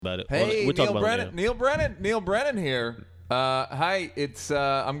about it. Hey, we'll talk Neal about Brennan. Neal Brennan here. Hi, it's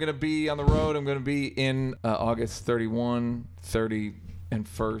I'm going to be on the road. I'm going to be in August 31, 30, and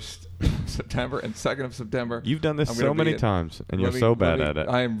 1st September and 2nd of September. You've done this so many times, and you're so bad at it.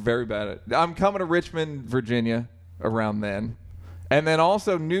 I am very bad at it. I'm coming to Richmond, Virginia around then. And then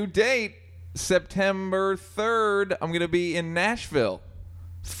also, new date, September 3rd, I'm going to be in Nashville.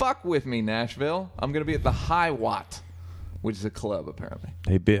 Fuck with me, Nashville. I'm going to be at the High Watt, which is a club, apparently.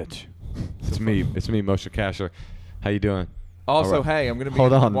 Hey, bitch. It's me, Moshe Kasher. How you doing? Also, right. Hey, I'm going to be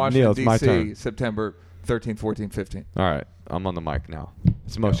in Washington, Neal, it's my turn. D.C., September 13th, 14th, 15th. All right. I'm on the mic now.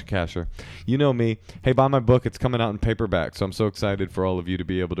 It's Moshe Kasher. You know me. Hey, buy my book. It's coming out in paperback, so I'm so excited for all of you to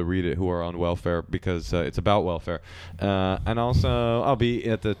be able to read it who are on welfare because it's about welfare. And also, I'll be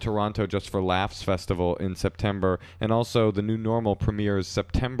at the Toronto Just for Laughs Festival in September, and also the New Normal premieres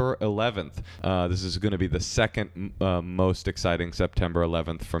September 11th. This is going to be the second most exciting September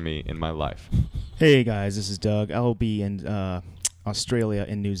 11th for me in my life. Hey, guys. This is Doug. I'll be in Australia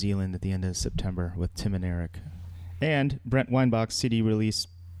and New Zealand at the end of September with Tim and Eric. And Brent Weinbach's CD release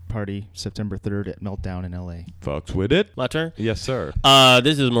party September 3rd at Meltdown in LA. Fucks with it. My turn? Yes, sir.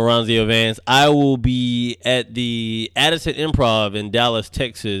 This is Maronzio Vance. I will be at the Addison Improv in Dallas,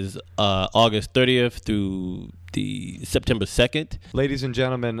 Texas, August 30th through the September 2nd. Ladies and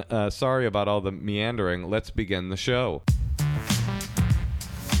gentlemen, sorry about all the meandering. Let's begin the show.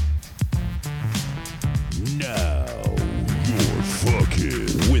 Now you're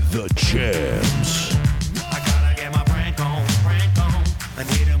fucking with the champs. And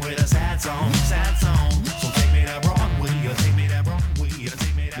hit him with a sad song. So take me that Broadway, take me that Broadway,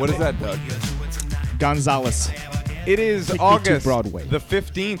 take me that. What is that, Doug? Gonzalez. It is Take me to August Broadway. the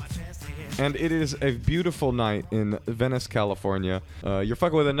 15th, and it is a beautiful night in Venice, California. You're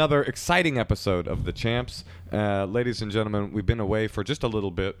fucking with another exciting episode of The Champs. Ladies and gentlemen, we've been away for just a little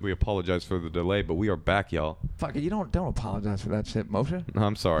bit. We apologize for the delay, but we are back, y'all. Fuck it, you don't apologize for that shit, Moshe. No,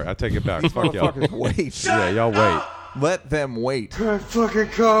 I'm sorry. I take it back. Fuck y'all. Motherfuckers wait. Yeah, y'all wait. Let them wait.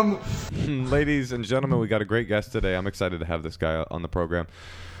 Ladies and gentlemen, we got a great guest today. I'm excited to have this guy on the program.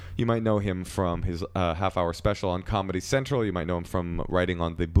 You might know him from his half-hour special on Comedy Central. You might know him from writing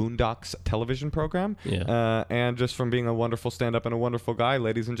on the Boondocks television program. Yeah. And just from being a wonderful stand-up and a wonderful guy.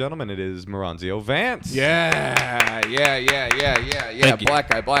 Ladies and gentlemen, it is Maronzio Vance. Yeah. Thank you. Black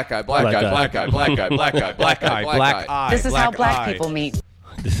guy. This is how black people meet.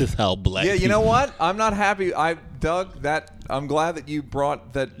 This is how black Yeah, you people... know what? I'm not happy. Doug, I'm glad that you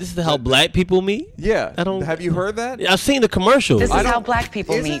brought that. This is how black people meet? Yeah. I don't... Have you heard that? Yeah, I've seen the commercial. This is how black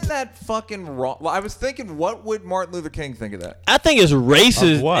people meet. Isn't that fucking wrong? Well, I was thinking, what would Martin Luther King think of that? I think it's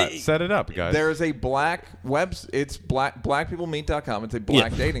racist. Of what? Set it up, guys. There is a black it's blackpeoplemeet.com. It's a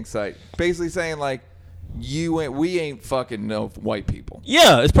black dating site. Basically saying, like, we ain't fucking no white people.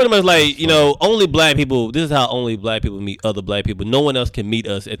 Yeah, it's pretty much like, only black people, this is how only black people meet other black people. No one else can meet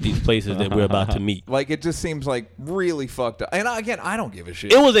us at these places that we're about to meet. Like, it just seems like really fucked up. And again, I don't give a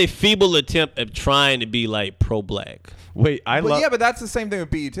shit. It was a feeble attempt at trying to be like pro-black. Wait, but that's the same thing with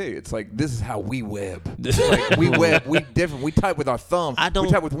BET. It's like, this is how we web. Like, we web. We different. We type with our thumb. We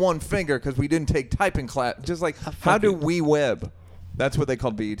type with one finger because we didn't take typing class. Just like, how do we web? That's what they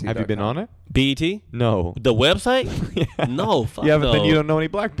call BET. Have you been on it? BET? No. The website? Yeah. No, fuck Yeah, but no. then you don't know any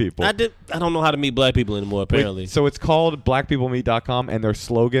black people. I don't know how to meet black people anymore, apparently. Wait, so it's called blackpeoplemeet.com, and their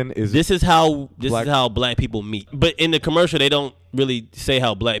slogan is... This is how black people meet. But in the commercial, they don't really say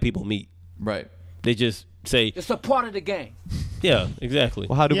how black people meet. Right. They just say... It's a part of the game. Yeah, exactly.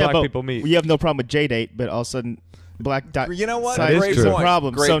 Well, how do black people meet? We have no problem with J-Date, but all of a sudden... You know what? That Great is a point.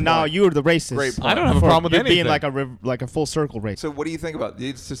 problem. Great so point. now you're the racist. Great point. I don't have a problem with you're anything. being like a full circle racist. So what do you think about it?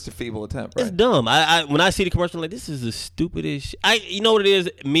 It's just a feeble attempt, right? It's dumb. I when I see the commercial, I'm like, this is the stupidest you know what it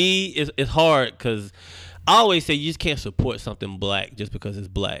is? It's hard because I always say you just can't support something black just because it's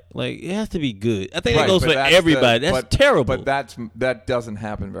black. Like, it has to be good. I think that goes for everybody. That's terrible. But that doesn't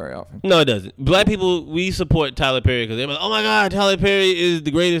happen very often. No, it doesn't. Black people, we support Tyler Perry because they're like, oh my God, Tyler Perry is the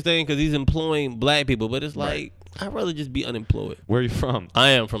greatest thing because he's employing black people. But it's like, I'd rather just be unemployed. Where are you from?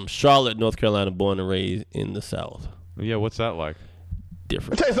 I am from Charlotte, North Carolina, born and raised in the South. Yeah, what's that like?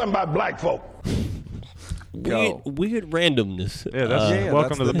 Different. Tell you something about black folk. Weird randomness. Yeah,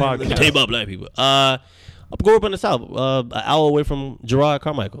 welcome to the podcast. Tell you about black people. I grew up in the South, an hour away from Gerard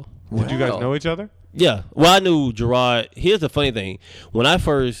Carmichael. Did you guys know each other? Yeah. Well, I knew Gerard. Here's the funny thing. When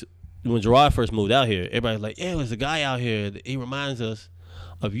Gerard first moved out here, everybody's like, yeah, there's a guy out here. He reminds us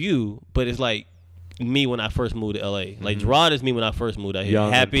of you. But it's like me when I first moved to LA. Like, Gerard is me when I first moved out here.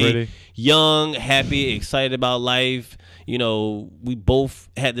 Young and pretty. Young, happy, excited about life. We both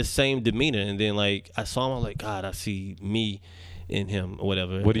had the same demeanor. And then, like, I saw him, I'm like, God, I see me in him or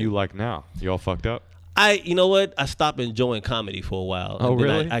whatever. What do you like now? You all fucked up? You know what? I stopped enjoying comedy for a while. Oh, and then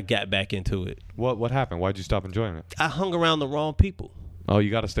really? I got back into it. What happened? Why'd you stop enjoying it? I hung around the wrong people. Oh,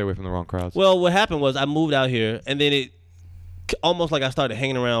 you got to stay away from the wrong crowds. Well, what happened was I moved out here, and then it almost like I started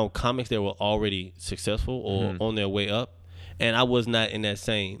hanging around comics that were already successful or on their way up, and I was not in that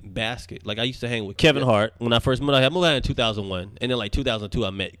same basket. Like I used to hang with Kevin Hart when I first moved out here. I moved out in 2001, and then like 2002 I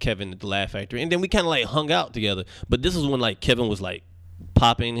met Kevin at the Laugh Factory, and then we kind of like hung out together. But this was when like Kevin was like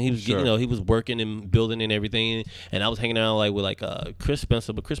popping. He was, he was working and building and everything. And I was hanging around like with like Chris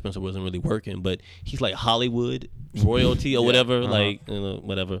Spencer, but Chris Spencer wasn't really working. But he's like Hollywood royalty or whatever, like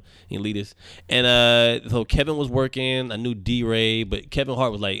whatever, elitist. And so Kevin was working. I knew D-Ray, but Kevin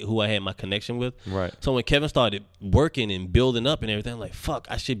Hart was like who I had my connection with. Right. So when Kevin started working and building up and everything, I'm like, fuck,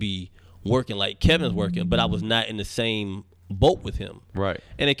 I should be working like Kevin's working, but I was not in the same boat with him, right?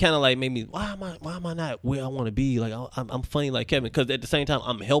 And it kind of like made me, why am I not where I want to be? Like I'm funny like Kevin, because at the same time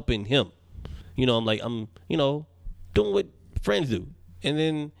I'm helping him. I'm doing what friends do, and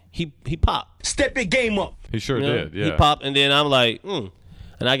then he popped. Step your game up. He sure did. Yeah, he popped, and then I'm like, and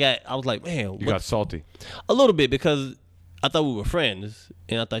I was like, man, you got salty a little bit because I thought we were friends,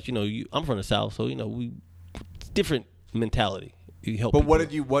 and I thought I'm from the South, so we different mentality. You help. But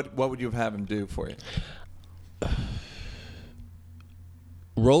people. what would you have him do for you?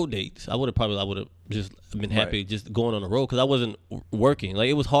 Road dates. I would have just been happy just going on the road because I wasn't working. Like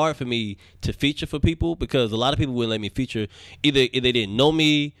it was hard for me to feature for people because a lot of people wouldn't let me feature either if they didn't know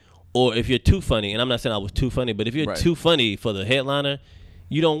me or if you're too funny. And I'm not saying I was too funny, but if you're too funny for the headliner,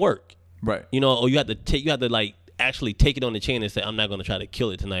 you don't work. Right. Or you have to like actually take it on the chin and say, I'm not going to try to kill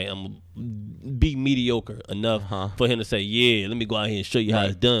it tonight. I'm going to be mediocre enough for him to say, yeah, let me go out here and show you how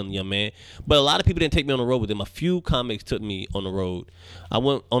it's done, young man. But a lot of people didn't take me on the road with them. A few comics took me on the road. I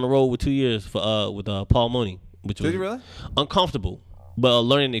went on the road with 2 years with Paul Mooney, which was really? Uncomfortable, but a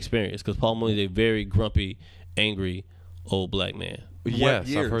learning experience because Paul Mooney is a very grumpy, angry old black man. Yes,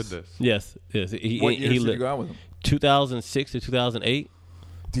 I've heard this. Yes. What years did you go out with him? 2006 to 2008.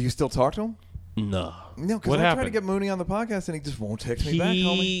 Do you still talk to him? No. No, because I tried to get Mooney on the podcast and he just won't text me back,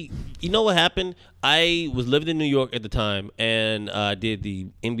 homie. You know what happened? I was living in New York at the time, and I did the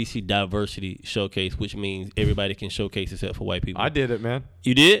NBC Diversity Showcase, which means everybody can showcase except for white people. I did it, man.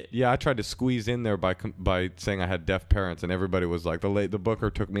 You did? Yeah, I tried to squeeze in there by saying I had deaf parents, and everybody was like, the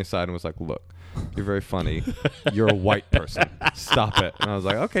booker took me aside and was like, look, you're very funny. You're a white person. Stop it. And I was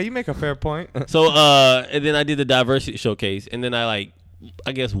like, okay, you make a fair point. So, and then I did the Diversity Showcase, and then I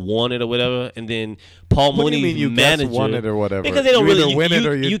guess won it or whatever, and then Paul Mooney's Mooney's do you mean you manager won it or whatever? Because they don't you really win it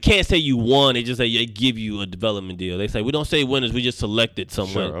or you can't say you won. They just say they give you a development deal. They say we don't say winners. We just selected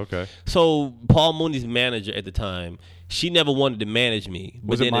someone. Sure, okay. So Paul Mooney's manager at the time, she never wanted to manage me.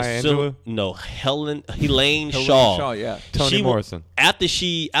 Was but it then Maya Angelou? No, Helene Shaw. Shaw, yeah. Toni Morrison. After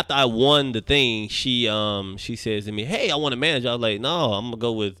I won the thing, she says to me, "Hey, I want to manage." I was like, "No, I'm gonna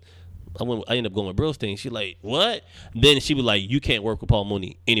go with." I ended up going with Brillstein. She like, what? Then she was like, you can't work with Paul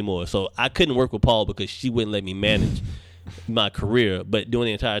Mooney anymore. So I couldn't work with Paul because she wouldn't let me manage my career. But during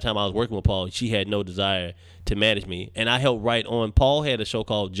the entire time I was working with Paul, she had no desire to manage me. And I helped write on. Paul had a show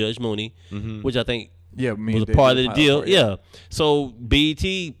called Judge Mooney, which I think was a part of the deal. Yeah. So BET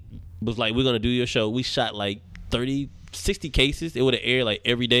was like, we're going to do your show. We shot like 60 cases. It would have aired like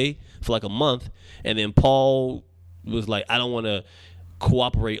every day for like a month. And then Paul was like, I don't want to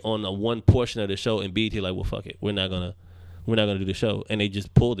cooperate on one portion of the show, and BET like, well, fuck it, we're not gonna do the show, and they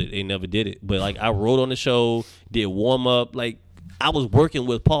just pulled it. They never did it. But like I wrote on the show, did warm up, like I was working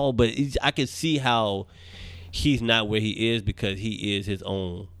with Paul, but I could see how he's not where he is because he is his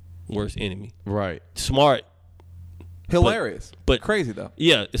own worst enemy. Right. Smart, hilarious, but crazy though.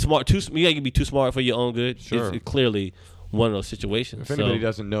 Yeah, it's smart. You gotta be too smart for your own good. Sure. It's clearly one of those situations. If anybody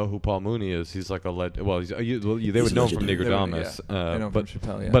doesn't know who Paul Mooney is, he's like a they would know him from Negrodamus. I know from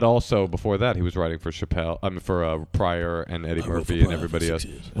Chappelle, yeah. But also before that, he was writing for Chappelle. For Pryor and Eddie Murphy and everybody else.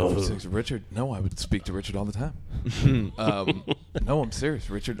 Richard, no, I would speak to Richard all the time. No, I'm serious.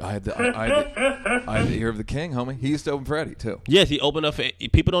 Richard, I had the ear of the king, homie. He used to open for Eddie too. Yes, he opened up for.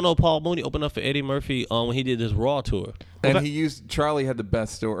 People don't know Paul Mooney opened up for Eddie Murphy when he did his Raw tour. And Charlie had the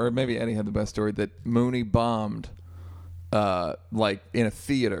best story, or maybe Eddie had the best story that Mooney bombed. Like in a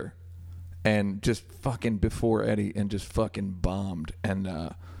theater and just fucking before Eddie and just fucking bombed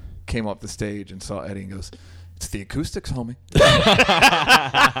and came off the stage and saw Eddie and goes, it's the acoustics, homie.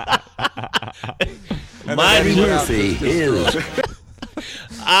 My Murphy is.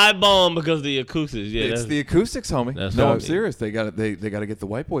 I bombed because of the acoustics. Yeah, it's the acoustics, homie. That's No, funny. I'm serious. They got to get the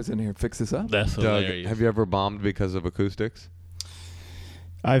white boys in here and fix this up. That's Doug, hilarious. have you ever bombed because of acoustics?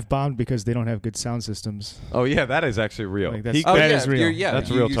 I've bombed because they don't have good sound systems. Oh yeah, that is actually real. Like, that's- Oh, That yeah, is real. That's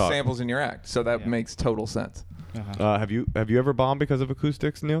you real use talk. samples in your act, so that makes total sense. Have you ever bombed because of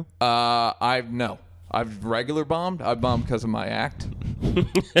acoustics, Neal? I've regular bombed. I bombed because of my act.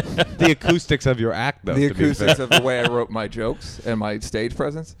 The acoustics of your act, though. The to be acoustics fair. of the way I wrote my jokes and my stage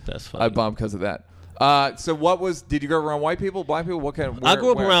presence. That's funny. I bombed because of that. So did you go around white people, black people? What kind of? I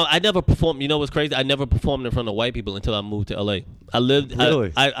grew up around. I never performed. You know what's crazy? I never performed in front of white people until I moved to LA. I lived.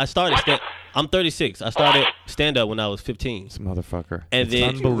 Really? I started. I'm 36. I started stand up when I was 15. This motherfucker. And It's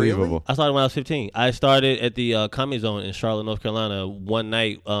then- unbelievable. I started when I was 15. I started at the Comedy Zone in Charlotte, North Carolina. One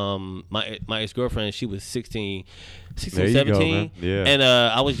night, my ex-girlfriend, she was 16, There you go, 17. man. Yeah. And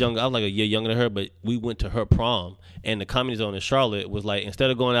I was young. I was like a year younger than her, but we went to her prom. And the Comedy Zone in Charlotte was like,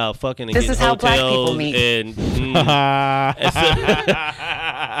 instead of going out fucking and This getting is how black people hotels meet. and okay,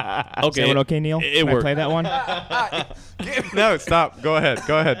 Is that one okay, Neal? It Can I worked. play that one? No, stop. Go ahead.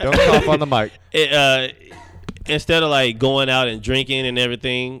 Don't cough on the mic. Instead of like going out and drinking and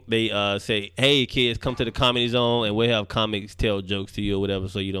everything, they say, "Hey kids, come to the Comedy Zone, and we'll have comics tell jokes to you or whatever,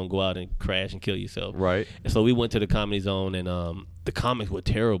 so you don't go out and crash and kill yourself." Right. And so we went to the Comedy Zone, and the comics were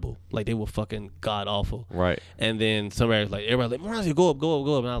terrible. Like they were fucking god awful. Right. And then everybody was like, "Maronzio, go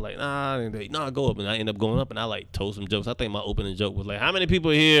up." And I was like, "Nah, go up." And I ended up going up, and I like told some jokes. I think my opening joke was like, "How many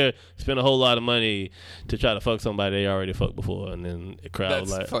people here spend a whole lot of money to try to fuck somebody they already fucked before?" And then the crowd was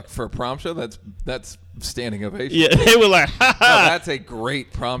That's like, for a prom show. That's standing ovation. "Yeah," they were like, "Ha No, ha." that's a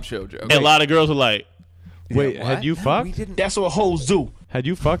great prom show joke. And a lot of girls were like, Wait, What? had you No, fucked? we didn't. That's what hoes do. Had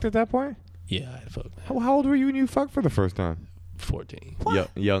you fucked at that point? "Yeah, I fucked." How old were you when you fucked for the first time? 14.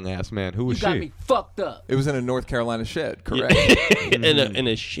 Young ass man. Who was You got she? me fucked up. It was in a North Carolina shed, correct? in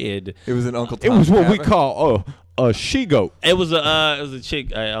a shed. It was in Uncle It Tom's was what we cabin. call a she goat. It was a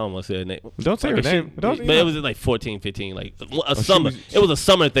chick. I almost said her name. Don't say her Like a name. chick, Don't- but you it know. was like 14, 15, like a she summer. was- It was a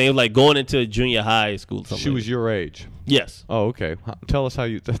summer thing. It was like going into junior high school. She was your age. Yes. Oh, okay. Tell us how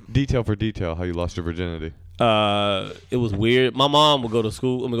you detail for detail how you lost your virginity. It was weird. My mom would go to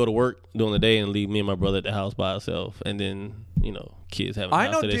school and would go to work during the day and leave me and my brother at the house by herself. And then kids having a I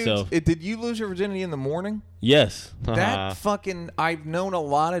house know, to dudes. themselves. Did you lose your virginity in the morning? Yes. That fucking. I've known a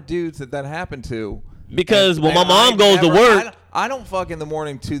lot of dudes that happened to. Because when my And mom I goes to never- work, I don't fuck in the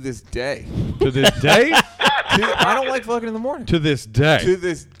morning to this day. To this day? I don't like fucking in the morning. To this day. To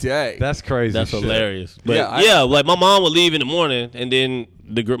this day. That's crazy. that's shit. hilarious. But Yeah, like my mom would leave in the morning, and then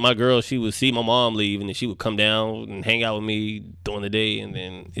my girl, she would see my mom leave, and then she would come down and hang out with me during the day, and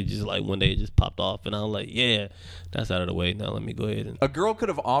then it just like one day it just popped off, and I was like, yeah, that's out of the way. Now let me go ahead and. A girl could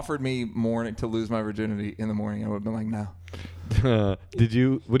have offered me morning to lose my virginity in the morning. I would have been like, no. Did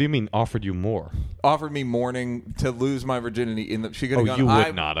you? What do you mean? Offered you more? Offered me morning to lose my virginity in the. She could Oh, have gone. you would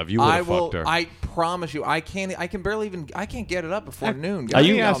I, not have. You would I have will. fucked her. I promise you, I can't. I can barely even. I can't get it up before noon. Let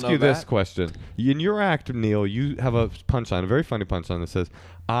me Y'all ask know you this that. question. In your act, Neal, you have a punchline, a very funny punchline that says,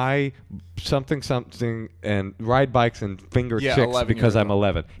 I something and ride bikes and finger Yeah, chicks 11 because years I'm old.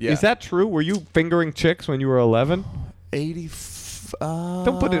 11. Yeah. Is that true? Were you fingering chicks when you were 11? 80.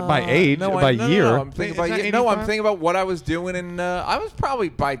 Don't put it by age, no, by no, year. No, I'm thinking Is about that year. No, I'm 85? thinking about what I was doing in. I was probably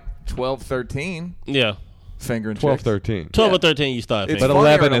by 12, 13 Yeah. fingering 12, chicks. 13. 12 or 13, you start. It's But funnier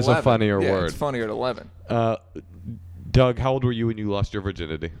 11 at is a 11. funnier Yeah, word. It's funnier at 11. Doug, how old were you when you lost your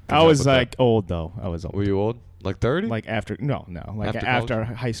virginity? I was like old though. I was old. Were you old? Like 30? Like after like After after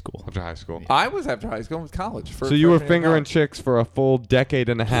high school. After high school. I was after high school. It was college. So you were fingering chicks for a full decade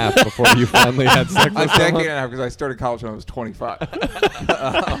and a half before you finally had sex A with decade someone? and a half because I started college when I was 25.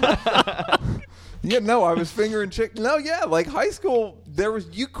 Yeah, no, I was fingering chicks. No, yeah, like high school,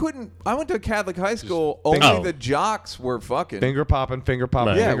 you couldn't. I went to a Catholic high school. Only Oh. the jocks were fucking. Finger popping,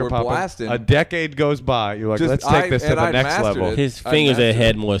 Right. Yeah, finger we're popping. blasting. A decade goes by. You're like, Just- let's take this to and the I next mastered level. it. His I fingers mastered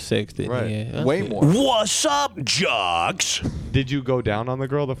had more sex than Right. yeah. Way more. What's up, jocks? Did you go down on the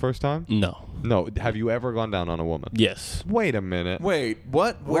girl the first time? No. No. Have you ever gone down on a woman? Yes. Wait a minute. Wait,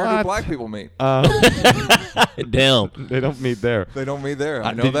 what? Where What? do black people meet? Damn. They don't meet there. They don't meet there.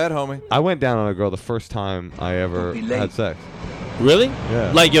 I know did- that, homie. I went down on a girl the first time I ever had sex. Really?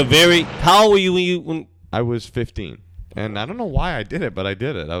 Yeah. Like you're very. How old were you when? I was 15. And I don't know why I did it, but I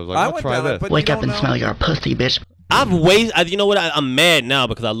did it. I was like, I I'll went try down this. it, but Wake you up don't and know. smell your pussy, bitch. I've wasted. You know what? I'm mad now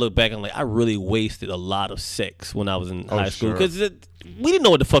because I look back and like I really wasted a lot of sex when I was in high school sure. because we didn't know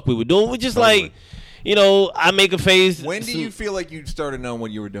what the fuck we were doing. We just Totally. like, I make a face. When do you feel like you started knowing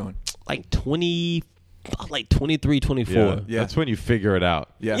what you were doing? like 24, like 23, 24. Yeah. That's when you figure it out.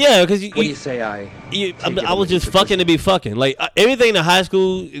 Yeah, because What do you say I was just fucking to be fucking. Like everything in high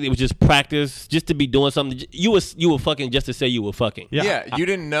school, it was just practice, just to be doing something. You were fucking just to say you were fucking. Yeah, you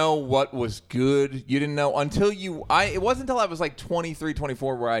didn't know what was good. You didn't know until it wasn't until I was like 23,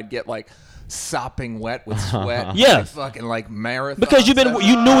 24 where I'd get like sopping wet with sweat. Yeah. Like, fucking like marathon. Because you knew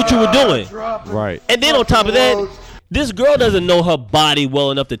what you were doing. Right. And then on top of that, this girl doesn't know her body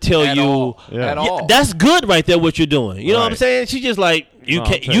well enough to tell At you. all. At all. That's good right there. What you're doing. You know what I'm saying? She's just like you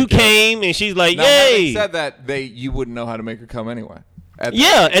came, and she's like, Now, yay. having said that, you wouldn't know how to make her come anyway. At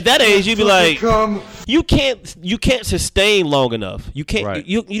that age, you'd be like, you can't sustain long enough. You can't. Right.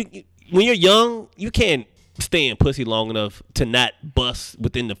 You when you're young, you can't stay in pussy long enough to not bust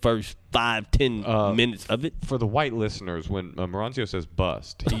within the first 5-10 minutes of it. For the white listeners, when Maronzio says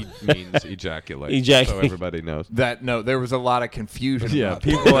bust, he means ejaculate. So everybody knows. There was a lot of confusion. Yeah, about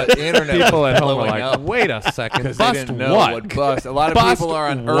people that. The internet people was at home are blowing like, up wait a second, because bust they didn't know what bust. A lot of Bust people are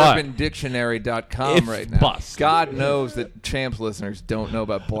on what? UrbanDictionary.com If right now. bust. God knows that Champs listeners don't know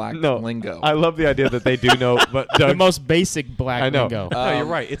about black lingo. I love the idea that they do know, but The most basic black I know. lingo. No, you're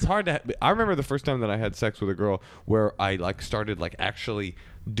right. It's hard to. I remember the first time that I had sex with a girl where I like started like actually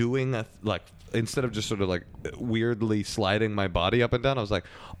doing instead of just sort of like weirdly sliding my body up and down, I was like,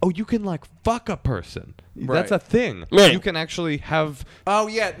 oh, you can like fuck a person. Right. That's a thing. Right. You can actually have. Oh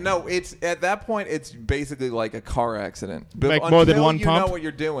yeah, no. It's at that point. It's basically like a car accident. But Like more than until one you pump? know what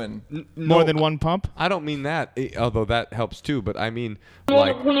you're doing. More than one pump? I don't mean that, although that helps too. But I mean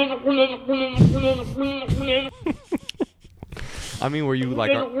like. I mean, where you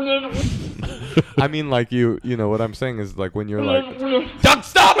like. I mean, like you know what I'm saying is like when you're like. Don't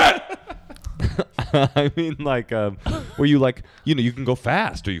stop it. I mean, like where you like you can go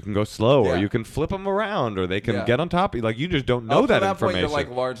fast or you can go slow or you can flip them around or they can get on top of you. Like you just don't know that that information. Point, you're like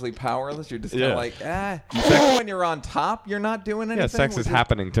largely powerless. You're just kind of like Sex when you're on top, you're not doing anything. Yeah, sex is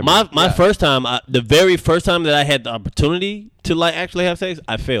happening to me. My first time, the very first time that I had the opportunity to like actually have sex,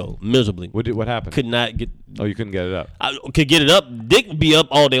 I failed miserably. What happened? Could not get. Oh, you couldn't get it up. I could get it up. Dick would be up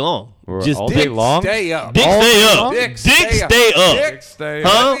all day long. Just all dick day long. Stay up. Dick All stay day up. long? Dick stay up. Dick stay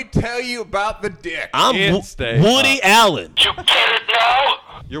Huh? Let me tell you about the dick. I'm It stay Woody Allen.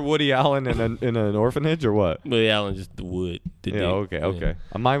 You're Woody Allen in an orphanage or what? Woody Allen just the wood. The Yeah. dick. Okay.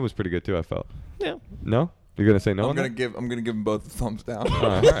 Mine was pretty good too. I felt. Yeah. No. You're gonna say no. I'm gonna give them both the thumbs down.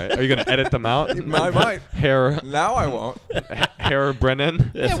 All right. Are you gonna edit them out? I might. Hair Now I won't.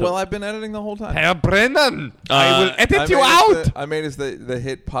 Brennan. Yeah, well, I've been editing the whole time. Hair Brennan. I will edit you made out. us I made us the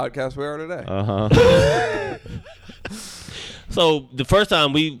hit podcast we are today. So the first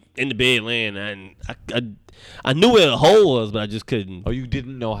time we in the bed laying, and I knew where the hole was, but I just couldn't. Oh, you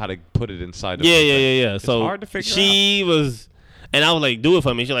didn't know how to put it inside of Yeah. It's So hard to figure she was, and I was like, "Do it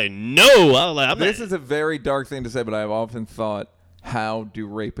for me." She's like, "No." I was like, "I'm This not." is a very dark thing to say, but I've often thought, how do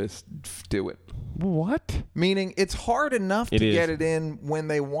rapists do it? What? Meaning, it's hard enough It to is. get it in when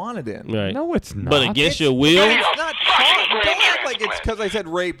they want it in. Right. No, it's not. But against your will. It's not hard. Don't act like it's because I said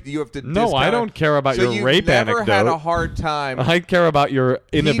rape. You have to. No, discount I it. don't care about So your you've rape never had anecdote. a hard time. I care about your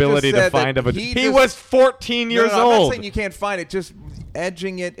inability to said find that a. he He just- was 14 No, years I'm not old. saying you can't find it. Just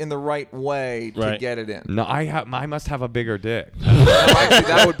edging it in the right way to Right. get it in. No, I must have a bigger dick.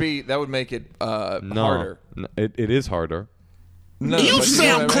 Actually, that would make it harder. No, it is harder. No, You but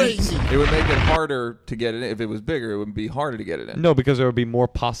sound know what I mean? crazy. It would make it harder to get it in. If it was bigger, it would be harder to get it in. No, because there would be more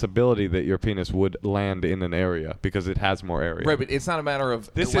possibility that your penis would land in an area because it has more area. Right, but it's not a matter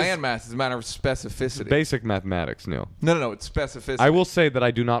of This is- landmass. It's a matter of specificity. Basic mathematics, Neal. No, it's specificity. I will say that I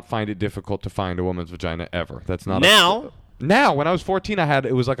do not find it difficult to find a woman's vagina ever. That's not Now, Now, when I was 14,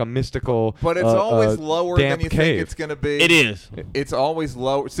 it was like a mystical. But it's always lower than damp you cave. think it's going to be. it is. It's always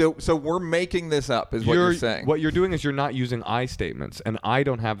lower. So we're making this up, is what you're saying. What you're doing is you're not using I statements, and I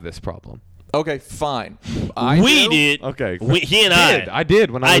don't have this problem. Okay, fine. We did. Okay. He and I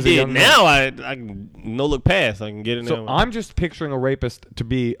did when I was a did. young man. Now I can no look past. I can get in there. So I'm just picturing a rapist to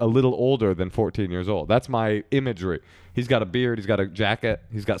be a little older than 14 years old. That's my imagery. He's got a beard. He's got a jacket.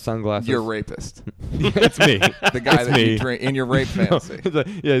 He's got sunglasses. You're a rapist. It's me. The guy It's that me. you drink in your rape fantasy.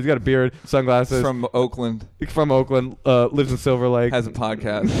 Yeah, he's got a beard, sunglasses. From Oakland. From Oakland, lives in Silver Lake. Has a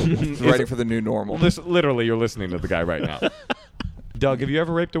podcast. Writing for the new normal. Literally, you're listening to the guy right now. Doug, have you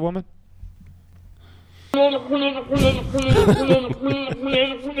ever raped a woman?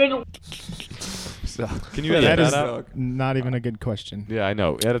 suck. Can you edit That that is out? not even a good question. Yeah, I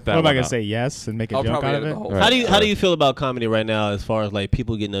know. Edit that. What am I one gonna out. say? Yes, and make a I'll joke probably out of edit it. the whole Right. How do you feel about comedy right now, as far as like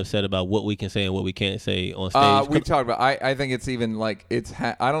people getting upset about what we can say and what we can't say on stage? We talked about. I think it's even like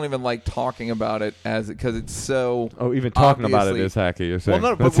I don't even like talking about it because it's so. Oh, even talking about it obviously- is hacky. You're Well, saying.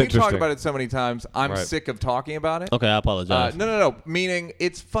 no, but That's we've talked interesting. about it so many times. I'm Right. sick of talking about it. Okay, I apologize. No. Meaning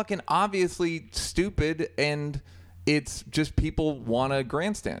it's fucking obviously stupid, and it's just people want to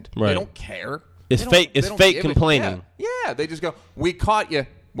grandstand. Right. They don't care. It's They don't- fake- they it's don't fake give a- complaining. Yeah, they just go, "We caught you."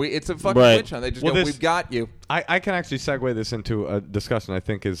 It's a fucking Right. witch hunt. They just Well, go, this- "We've got you." I can actually segue this into a discussion I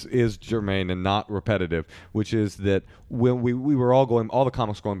think is germane and not repetitive, which is that when we were all the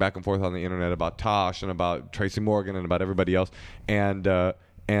comics going back and forth on the internet about Tosh and about Tracy Morgan and about everybody else, and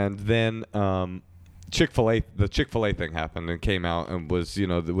then Chick-fil-A, the Chick-fil-A thing happened and came out and was,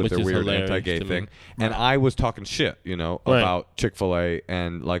 with Which their is weird hilarious anti-gay to me. thing. And I was talking shit, Right. about Chick-fil-A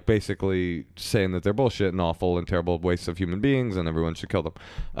and like basically saying that they're bullshit and awful and terrible wastes of human beings and everyone should kill them.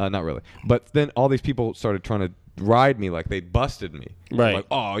 Not really. But then all these people started trying to ride me like they busted me. Right. Like,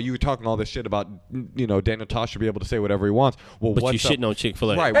 oh, you were talking all this shit about, Daniel Tosh should be able to say whatever he wants. Well, but you what's up? shitting on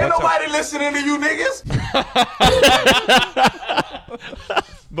Chick-fil-A. Right. Ain't what's up? nobody listening to you niggas.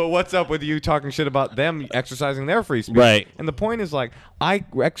 But what's up with you talking shit about them exercising their free speech? Right. And the point is like, I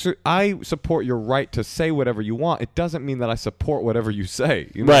support your right to say whatever you want. It doesn't mean that I support whatever you say.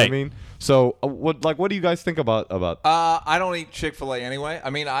 You know what I Right. mean? So what do you guys think about? I don't eat Chick-fil-A anyway. I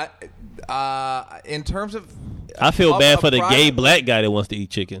mean, in terms of, I feel bad for the gay private- black guy that wants to eat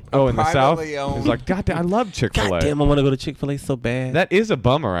chicken. Oh, in the South, privately owned- it's like, God damn, I love Chick-fil-A. God damn, I want to go to Chick-fil-A so bad. That is a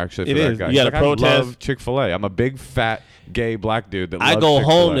bummer, actually. For It that is. guy. You gotta Like, protest. I love Chick-fil-A. I'm a big fat gay black dude that I loves go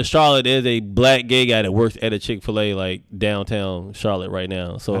Chick-fil-A. home to Charlotte. There's a black gay guy that works at a Chick-fil-A like downtown Charlotte right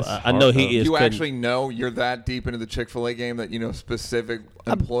now. So That's I know hard, he though. is. You cutting- actually know you're that deep into the Chick-fil-A game that you know specific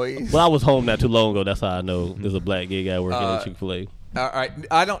employees. Well, I was home not too long ago. That's how I know there's a black gay guy working at Chick-fil-A. All right,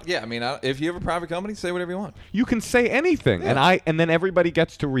 I don't. Yeah, I mean, if you have a private company, say whatever you want. You can say anything, and then everybody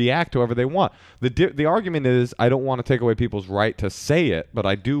gets to react however they want. The argument is I don't want to take away people's right to say it, but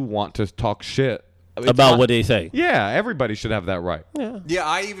I do want to talk shit About what they say. Yeah, everybody should have that right. Yeah,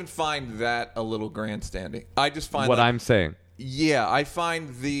 I even find that a little grandstanding. I just find What like, I'm saying. Yeah, I find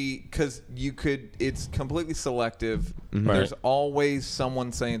because it's completely selective. Mm-hmm. There's always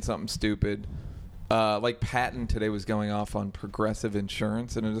someone saying something stupid. Like Patton today was going off on Progressive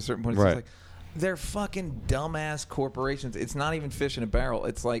Insurance, and at a certain point, it's Right. just like they're fucking dumbass corporations. It's not even fish in a barrel.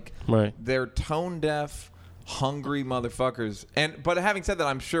 It's like Right. they're tone deaf, hungry motherfuckers. But having said that,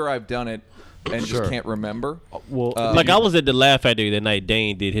 I'm sure I've done it and Sure. just can't remember. Well, Like I was at the Laugh Factory that night.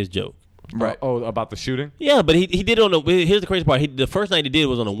 Dane did his joke. Right. About the shooting? Yeah, but he did it on the. Here's the crazy part. The first night he did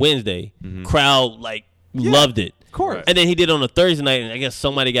was on a Wednesday. Crowd loved it. Of course. And then he did it on a Thursday night, and I guess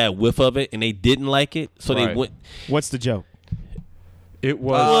somebody got a whiff of it, and they didn't like it, so they Right. went. What's the joke? It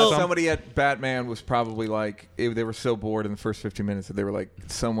was Somebody at Batman was probably like, they were so bored in the first 15 minutes that they were like,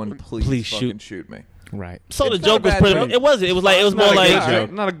 someone please fucking shoot me. Right. So It's the not joke a was bad pretty. joke. It wasn't. It was like it was not more a like. good all joke.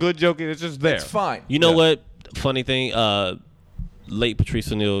 right. Not a good joke. It's just there. It's fine. You know Yeah. what? Funny thing. Late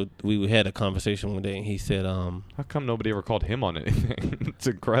Patrice O'Neal. We had a conversation one day, and he said, How come nobody ever called him on anything? It's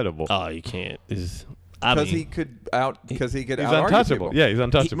incredible. "Oh, you can't." Because He he could out he's out-argue untouchable. people. Yeah, he's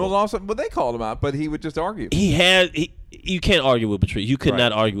untouchable. Well, also, they called him out, but he would just argue. you can't argue with Patrice. You could Right.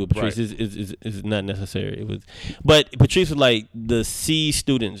 not argue with Patrice. Right. Is not necessary. It was, but Patrice was like the C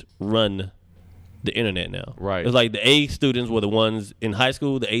students run the internet now. Right. It's like the A students were the ones in high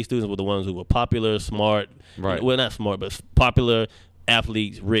school. The A students were the ones who were popular, smart. Right. Well, not smart, but popular,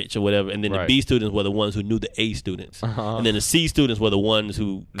 athletes, rich or whatever. And then Right. the B students were the ones who knew the A students. Uh-huh. And then the C students were the ones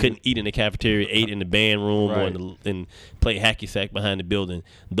who couldn't eat in the cafeteria, ate in the band room, or Right. and play hacky sack behind the building.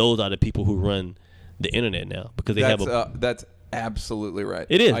 Those are the people who run the internet now because they have a. That's absolutely right.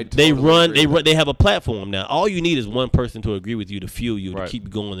 It is. I They totally run. agree They with run. They have a platform now. All you need is one person to agree with you, to fuel you, Right. to keep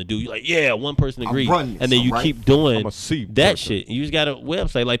going, to do. You're like, yeah, one person agrees, run this, and then you alright? keep doing I'm a C that person. shit. You just got a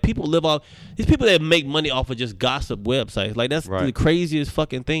website. Like people live off these people that make money off of just gossip websites. Like that's Right. the craziest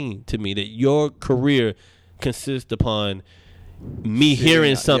fucking thing to me. That your career consists upon me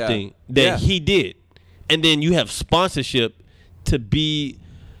hearing yeah. something that Yeah. he did, and then you have sponsorship to be.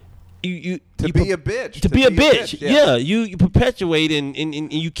 You be a bitch. to be a bitch. Yeah, you perpetuate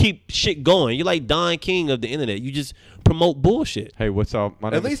and you keep shit going. You're like Don King of the internet. You just promote bullshit. Hey, what's up? My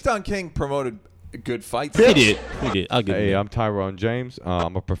name At least Don King promoted good fights. He did. I'll give Hey, him I'm Tyrone James.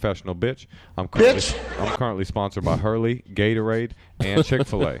 I'm a professional bitch. I'm currently sponsored by Hurley, Gatorade, and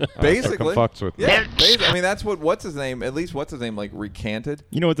Chick-fil-A. Basically, fucks with me. yeah. I mean, that's what's his name. At least what's his name like recanted.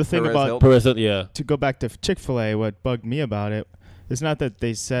 You know what the thing Perez about Hilton. yeah. to go back to Chick-fil-A, what bugged me about it is not that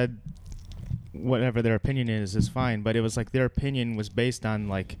they said whatever their opinion is fine, but it was like their opinion was based on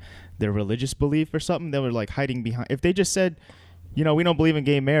like their religious belief or something. They were like hiding behind. If they just said, we don't believe in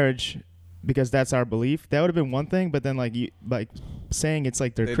gay marriage because that's our belief, that would have been one thing. But then like saying it's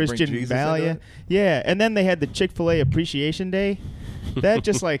like their They'd bring Christian Jesus value, into it? yeah. And then they had the Chick-fil-A Appreciation Day. That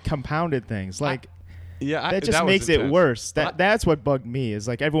just like compounded things. Like that just makes it worse. That's what bugged me is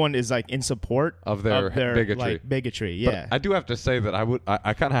like everyone is like in support of their bigotry. Like, bigotry. But Yeah. I do have to say that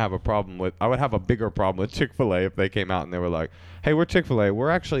I kind of have a problem with. I would have a bigger problem with Chick-fil-A if they came out and they were like, "Hey, we're Chick-fil-A. We're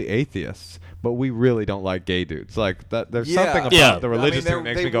actually atheists, but we really don't like gay dudes." Like that. There's something about the religious thing that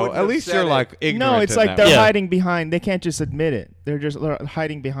makes me go. At least you're like ignorant. No, it's in like that they're way. hiding behind. They can't just admit it. They're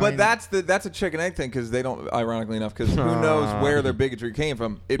hiding behind. But that's a chicken egg thing because they don't. Ironically enough, because who knows where their bigotry came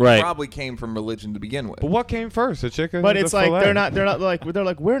from? It probably came from religion to begin with. But what came first, the chicken? But or it's the like filet? they're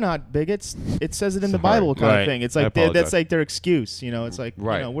like we're not bigots. It says it in the Sorry. Bible kind Right. of thing. It's I like that's apologize. like their excuse. It's like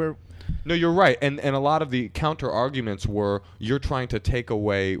we're. No, you're right, and a lot of the counter arguments were you're trying to take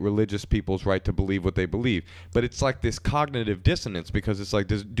away religious people's right to believe what they believe, but it's like this cognitive dissonance because it's like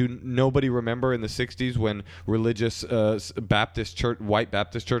do nobody remember in the '60s when religious white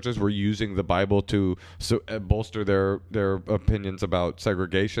Baptist churches were using the Bible to bolster their opinions about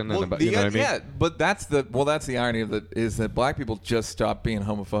segregation and about, you know what I mean? Yeah, but that's the irony of it is that black people just stopped being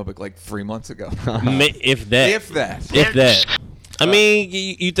homophobic like 3 months ago. If that. If that. If that. I mean,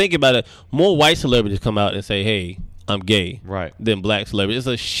 you think about it. More white celebrities come out and say, "Hey, I'm gay," right? Than black celebrities.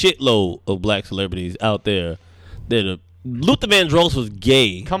 There's a shitload of black celebrities out there. Luther Vandross was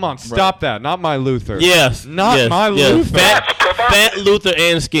gay. Come on, stop that! Not my Luther. Yes, not my Luther. Fat Luther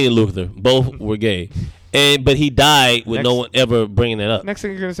and skinny Luther both were gay, but he died with no one ever bringing that up. Next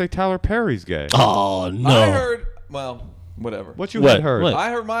thing you're gonna say, Tyler Perry's gay. Oh no! I heard. Well, whatever. What you had heard? What? I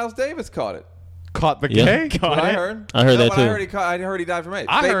heard Miles Davis caught it. Caught the gay? I heard. I heard that but too. I heard he died from AIDS.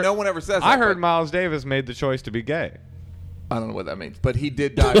 No one ever says that. I heard Miles Davis made the choice to be gay. I don't know what that means, but he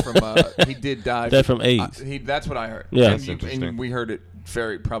did die from. He did die from AIDS. That's what I heard. Yeah, and, and we heard it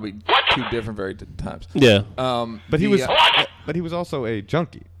probably two different times. Yeah. But he was also a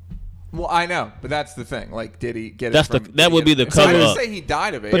junkie. Well, I know, but that's the thing. Like, did he get That's it from... that would be the So I cover didn't up. say he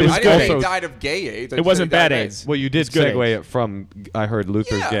died of AIDS. But I didn't say also- he died of gay AIDS. I It just wasn't said he died bad of AIDS. Well, you did good segue AIDS. it from I heard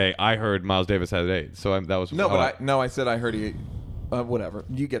Luther's Yeah. gay. I heard Miles Davis had AIDS. So that was No, but I said I heard he... whatever.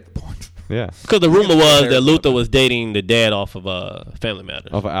 You get the point. yeah. Because the rumor was that Luther was dating the dad off of Family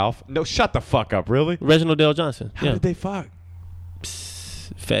Matters. Of Alf? No, shut the fuck up. Really? Reginald Dale Johnson. How did they fuck?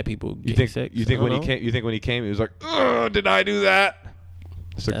 Fat people You getting think? sex. You think I when he don't came? You think when he came, he was like, "Ugh, did I do that?"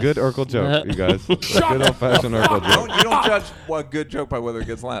 It's a good Urkel joke, you guys. It's a good old-fashioned Urkel joke. You don't judge a good joke by whether it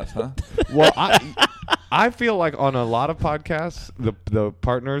gets laughs, huh? Well, I feel like on a lot of podcasts, the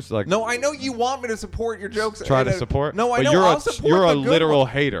partners like No, I know you want me to support your jokes. Try to support? No, I But know. you're I'll a- support you're the a good literal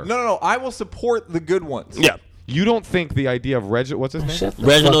ones. hater. No. I will support the good ones. Yeah. You don't think the idea of what's his name?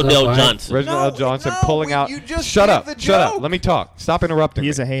 Reginald Dale Johnson. Reginald L. Johnson no, pulling out. you just Shut gave up! the Shut up! joke. Let me talk. Stop interrupting. He me.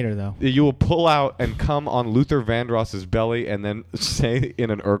 is a hater, though. You will pull out and come on Luther Vandross's belly and then say in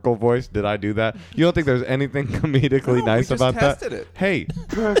an Urkel voice, "Did I do that?" You don't think there's anything comedically No, nice we just about tested that? it. Hey,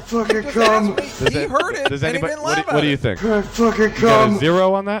 fucking come. He heard it. does and anybody? he didn't laugh What do you at it. think? Fucking You got a come.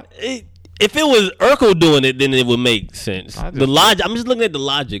 0 on that? If it was Urkel doing it, then it would make sense. I just- The logic. I'm just looking at the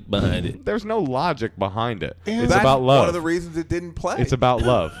logic behind it. There's no logic behind it. It's That's about love. One of the reasons it didn't play. It's about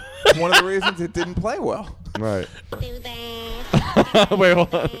love. one of the reasons it didn't play well. Right. Wait,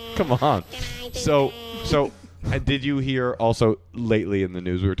 hold on. Come on. So, did you hear also lately in the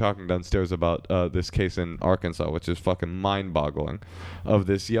news? We were talking downstairs about this case in Arkansas, which is fucking mind-boggling, of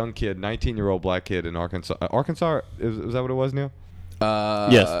this young kid, 19-year-old black kid in Arkansas. Arkansas, is that what it was, Neal?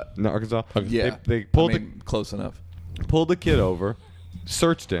 Yes. No, Arkansas. Yeah. They pulled close enough. pulled the kid over,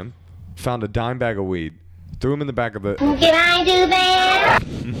 searched him, found a dime bag of weed, threw him in the back of the. Can I do that?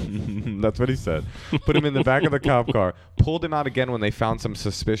 That's what he said. Put him in the back of the cop car. Pulled him out again when they found some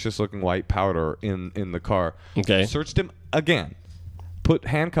suspicious-looking white powder in the car. Okay. Searched him again. Put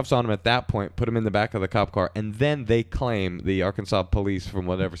handcuffs on him at that point. Put him in the back of the cop car, and then they claim, the Arkansas police from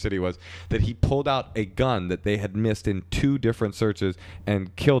whatever city it was, that he pulled out a gun that they had missed in 2 different searches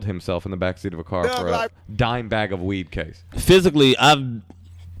and killed himself in the backseat of a car for a dime bag of weed case. Physically, I've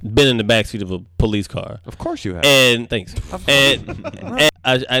been in the backseat of a police car. Of course you have. And thanks.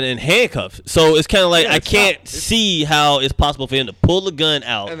 And in handcuffs. So it's kind of like I can't see how it's possible for him to pull the gun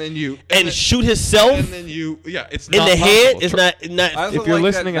out and then you and shoot himself and then you it's in not the head. possible. It's not. I also If you're like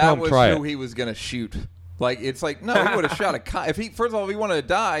listening that at home, was try who it. he was gonna shoot. Like it's like no, he would have shot a cop. If he first of all, if he wanted to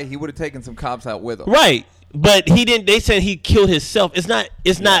die, he would have taken some cops out with him. Right. But he didn't. They said he killed himself. It's not.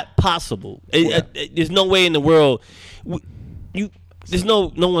 It's not possible. There's no way in the world. There's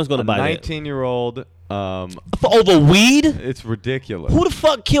no one's gonna buy that. 19-year-old. For over weed? It's ridiculous. Who the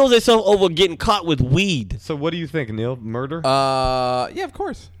fuck kills themselves over getting caught with weed? So what do you think, Neal? Murder? Yeah, of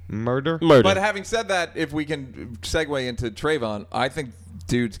course. Murder? But having said that, if we can segue into Trayvon, I think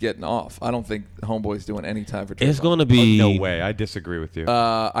dude's getting off. I don't think Homeboy's doing any time for Trayvon. It's going to be... no way. I disagree with you.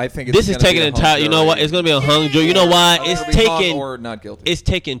 I think it's this is taking entire... You know what? It's going to be a hung jury. You know why? It's taking... or not guilty. It's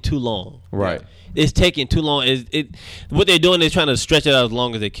taking too long. Right. It's taking too long. What they're doing is trying to stretch it out as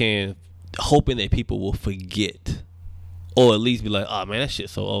long as they can, hoping that people will forget. Or at least be like, oh, man, that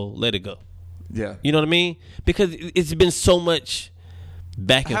shit's so old. Let it go. Yeah. You know what I mean? Because it's been so much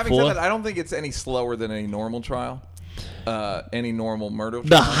back and Having forth. said that, I don't think it's any slower than any normal trial. Any normal murder trial.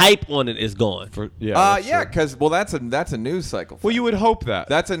 The hype on it is gone. Because that's a news cycle. Well, you would hope that.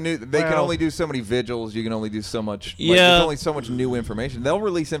 That's a new. They can only do so many vigils. You can only do so much. Yeah. There's only so much new information. They'll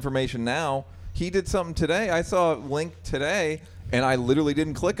release information now. He did something today. I saw a link today, and I literally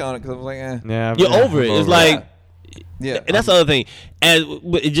didn't click on it because I was like, eh. Yeah, You're over it. It's like, yeah. And that's the other thing.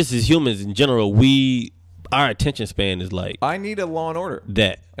 Just as humans in general, our attention span is like I need a Law and Order.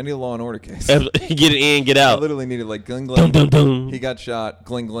 that. I need a Law and Order case. Get it in, get I out. literally needed like gling gling. Dun, dun, dun. He got shot.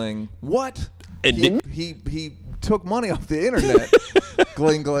 Gling gling. What? And He took money off the internet.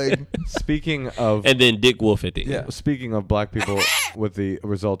 Gling gling. Speaking of... And then Dick Wolf at the end. Yeah. Speaking of black people with the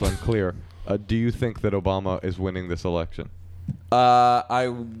result unclear, do you think that Obama is winning this election?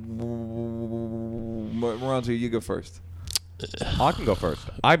 Maronzio, you go first. I can go first.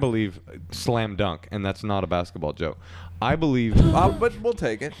 I believe slam dunk, and that's not a basketball joke. I believe... But we'll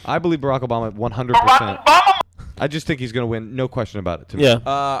take it. I believe Barack Obama 100%. I just think he's going to win. No question about it. To me. Yeah.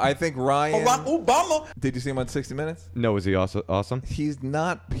 I think Ryan... Barack Obama. Did you see him on 60 Minutes? No, is he awesome? He's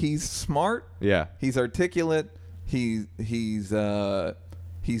not... He's smart. Yeah. He's articulate. He's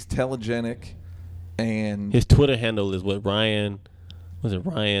telegenic. And... His Twitter handle is what, Ryan... Was it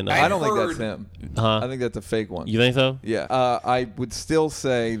Ryan? I don't think that's him. Huh? I think that's a fake one. You think so? Yeah. I would still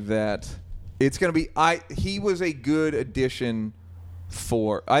say that it's going to be... He was a good addition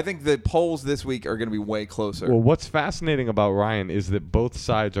for... I think the polls this week are going to be way closer. Well, what's fascinating about Ryan is that both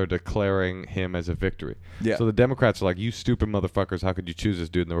sides are declaring him as a victory. Yeah. So the Democrats are like, you stupid motherfuckers, how could you choose this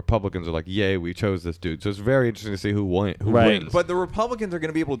dude? And the Republicans are like, yay, we chose this dude. So it's very interesting to see who wins. But the Republicans are going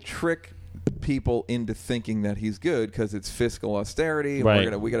to be able to trick people into thinking that he's good because it's fiscal austerity. And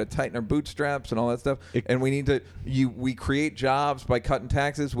Right. we got to tighten our bootstraps and all that stuff. And we need to... We create jobs by cutting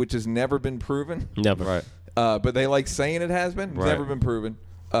taxes, which has never been proven. Never. Right. But they like saying it has been. It's Right. never been proven.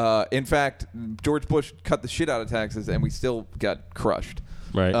 In fact, George Bush cut the shit out of taxes, and we still got crushed.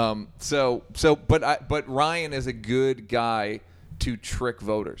 Right. But Ryan is a good guy to trick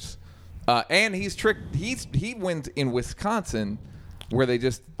voters, and he's tricked. He wins in Wisconsin, where they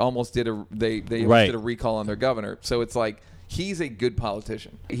just almost did a did a recall on their governor. So it's like he's a good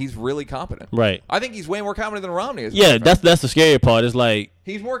politician. He's really competent. Right. I think he's way more competent than Romney is. Yeah, that's the scary part. It's like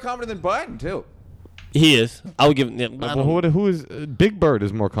he's more competent than Biden too. he is. I would give him. Who is Big Bird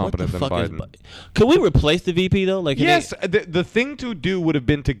is more competent than Biden. Could we replace the VP though? Like, Yes, the thing to do would have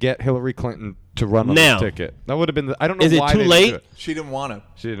been to get Hillary Clinton to run on Now. the ticket. That would have been. I don't know Is it why too they late? didn't do it. She didn't want to.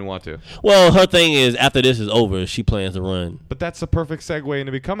 She didn't want to. Well, her thing is after this is over, she plans to run. But that's the perfect segue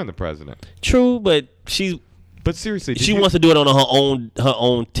into becoming the president. True, but she seriously, she wants to do it on her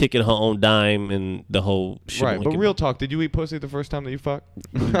own ticket, her own dime, and the whole shit. Right, but real talk, did you eat pussy the first time that you fucked?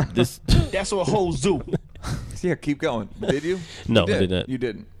 That's what hoes do. Yeah, keep going. Did you? No, You did. I did not. You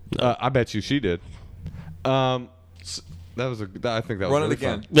didn't. I bet you she did. That was I think that was Run really it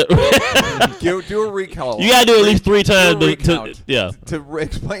again. fun. Do a recall. You gotta do it at least 3 times. Do a to, recount yeah. To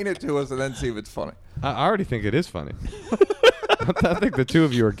explain it to us and then see if it's funny. I already think it is funny. I think the two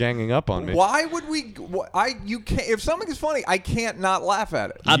of you are ganging up on me. Why would we? You can't. If something is funny, I can't not laugh at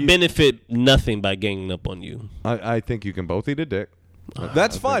it. I benefit nothing by ganging up on you. I think you can both eat a dick.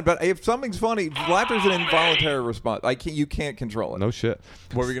 That's fine, but if something's funny, laughter is an involuntary response. You can't control it. No shit.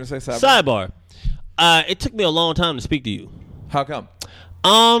 What were we gonna say? Sidebar? Sidebar. It took me a long time to speak to you. How come?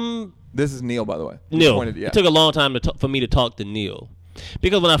 This is Neal, by the way. Neal. It took a long time for me to talk to Neal,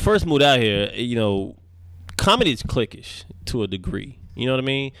 because when I first moved out here, comedy is cliquish to a degree. You know what I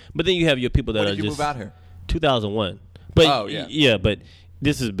mean? But then you have your people that When are did you just move out here? 2001. But Oh, yeah. But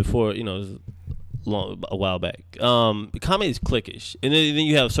this is before a while back. Comedy is cliquish, and then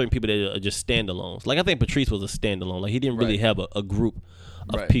you have certain people that are just standalones. Like I think Patrice was a standalone. Like he didn't really have a group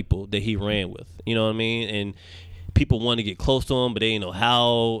of people that he ran with. You know what I mean? And people want to get close to him, but they didn't know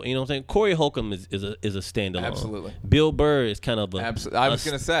how. You know what I'm saying? Corey Holcomb is a standalone. Absolutely. Bill Burr is kind of a. Absolutely. I was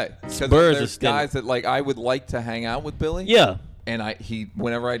gonna say Burr's there's a guys that like I would like to hang out with Billy. Yeah. And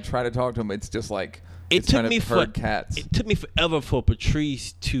whenever I try to talk to him, it's just like It took me cats. It took me forever for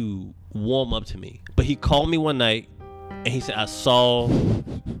Patrice to warm up to me. But he called me one night and he said, I saw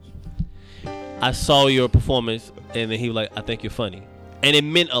your performance, and then he was like, I think you're funny. And it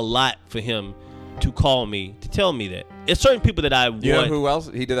meant a lot for him to call me, to tell me that. It's certain people that I want. You know who else?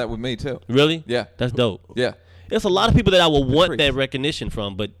 He did that with me too. Really? Yeah. That's dope. Yeah. There's a lot of people that I would want that recognition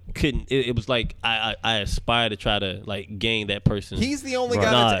from, but couldn't. It was like I aspire to try to like gain that person. He's the only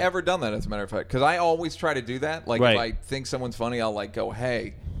guy that's ever done that, as a matter of fact. Because I always try to do that. Like if I think someone's funny, I'll like go,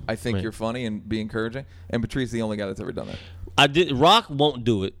 "Hey, I think you're funny," and be encouraging. And Patrice is the only guy that's ever done that. I did. Rock won't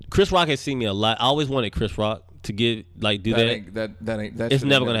do it. Chris Rock has seen me a lot. I always wanted Chris Rock to do that. It's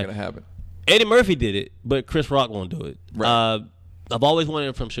never gonna gonna happen. Eddie Murphy did it, but Chris Rock won't do it. Right. I've always wanted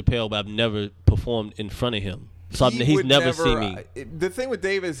it from Chappelle, but I've never performed in front of him. So he's never seen me. The thing with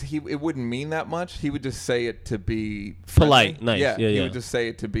Dave is it wouldn't mean that much. He would just say it to be polite, friendly. nice. Yeah, he would just say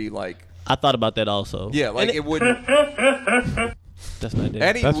it to be like. I thought about that also. Yeah, like it wouldn't. That's not Dave.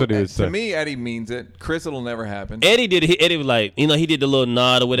 Eddie, that's what he would say. To me, Eddie means it. Chris, it'll never happen. Eddie did it. Eddie was like, he did the little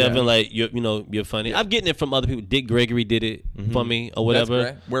nod or whatever, and like, you're funny. Yeah. I'm getting it from other people. Dick Gregory did it for me or whatever.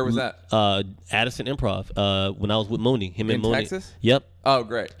 That's great. Where was that? Addison Improv. When I was with Mooney, him and Mooney. Texas? Yep. Oh,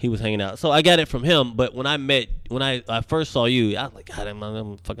 great. He was hanging out. So I got it from him. But when I first saw you, I was like, God,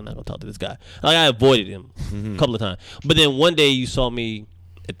 I'm fucking not gonna talk to this guy. Like I avoided him a couple of times. But then one day you saw me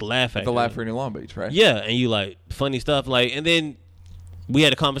at the Laugh Factory. The Laugh Factory in Long Beach, right? Yeah, and you like funny stuff, like, and then we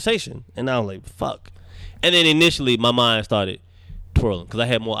had a conversation, and I was like, fuck. And then initially my mind started twirling because I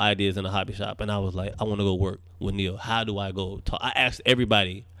had more ideas in the hobby shop, and I was like, I want to go work with Neal. How do I go talk? I asked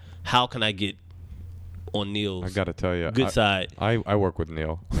everybody, how can I get on Neal's I gotta tell you, good side? I work with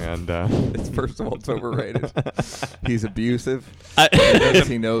Neal, and It's first of all, it's overrated. He's abusive.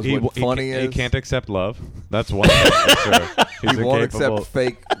 He knows he, what funny he is. He can't accept love. That's one thing for sure. He's He won't incapable. accept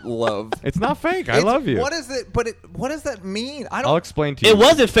fake love. It's not fake. I love you. What is it? But what does that mean? I don't. I'll explain to you. It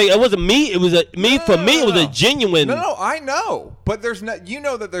wasn't fake. It wasn't me. It was me. For me, it was a genuine. No, I know. But there's no. You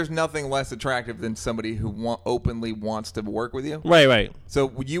know that there's nothing less attractive than somebody who openly wants to work with you. Right.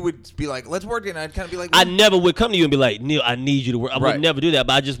 So you would be like, "Let's work," and I'd kind of be like, I never would come to you and be like, Neal, I need you to work. I Right. would never do that.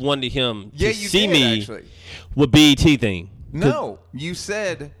 But I just wanted him Yeah, to you see did, me actually. with BET thing. No, you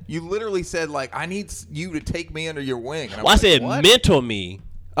literally said like, I need you to take me under your wing. And Well, I was like, said what? mentor me.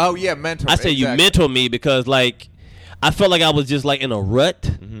 Oh yeah, mentor. I said you exactly. mentor me because like I felt like I was just like in a rut.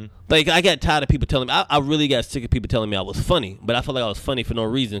 Mm-hmm. Like I got tired of people telling me. I really got sick of people telling me I was funny, but I felt like I was funny for no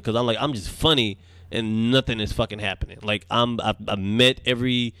reason because I'm just funny and nothing is fucking happening. Like I've met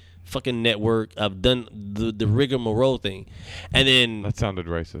every fucking network. I've done the rigmarole thing, and then That sounded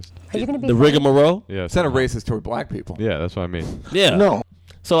racist. Are you gonna be the rigmarole. Yeah, It's not a racist toward black people. Yeah, that's what I mean. Yeah. No.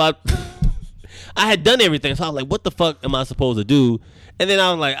 So I had done everything. So I was like, what the fuck am I supposed to do? And then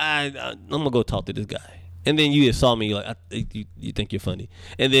I was like, I'm gonna go talk to this guy. And then you just saw me like, you think you're funny.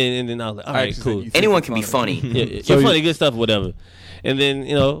 And then I was like, all right, cool. Anyone can be funny. Yeah, you're funny, good stuff, whatever. And then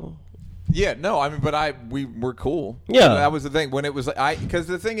Yeah, no, I mean, but we were cool. Yeah. That was the thing when it was like because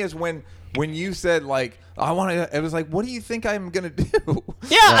the thing is when you said like I want to, it was like, what do you think I'm gonna do?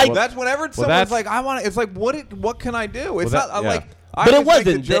 Yeah, that's whenever someone's like, I want to. It's like, what can I do? It's not like. I But it always make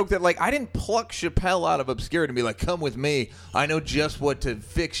the wasn't. joke that like I didn't pluck Chappelle out of obscurity and be like, come with me. I know just what to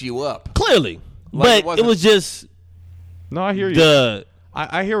fix you up. clearly, Like, but it was just No, I hear you.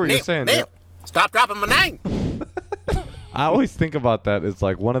 I hear what you're saying. Neal, stop dropping my name. I always think about that as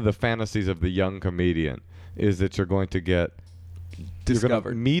like one of the fantasies of the young comedian is that you're going to get Discovered. You're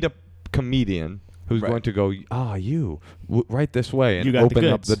going to meet a comedian who's Right. going to go, right this way, and You got the open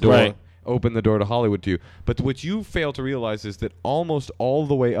up goods. the door. Right. Open the door to Hollywood to you. But what you fail to realize is that almost all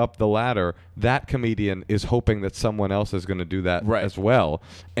the way up the ladder, that comedian is hoping that someone else is going to do that Right. as well.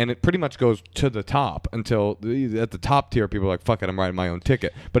 And it pretty much goes to the top until at the top tier, people are like, fuck it, I'm writing my own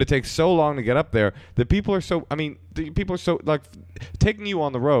ticket. But it takes so long to get up there that people are so, people are so, like, taking you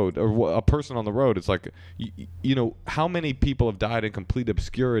on the road, or a person on the road, it's like, you know, how many people have died in complete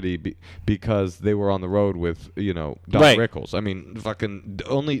obscurity because they were on the road with, Don Right. Rickles. I mean,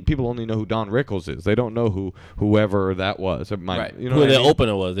 people only know who Don Rickles is. They don't know whoever that was. Right. You know who what I the mean?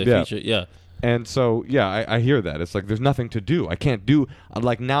 opener was. They Yeah. featured, yeah. And so, yeah, I hear that. It's like there's nothing to do. I can't do,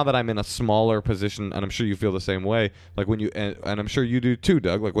 like, now that I'm in a smaller position, and I'm sure you feel the same way, like when you, and I'm sure you do too,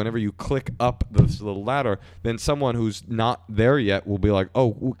 Doug, like whenever you click up this little ladder, then someone who's not there yet will be like,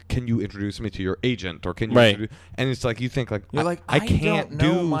 oh, can you introduce me to your agent? Or can you Right. introduce, and it's like, you think like, You're like, I can't don't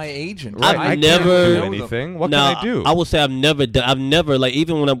know do my agent. Right, I've I never- can't do know them. anything. What Now, can I do? I will say I've never, like,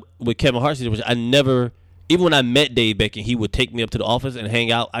 even when I'm with Kevin Hart situation, even when I met Dave Beckham, he would take me up to the office and hang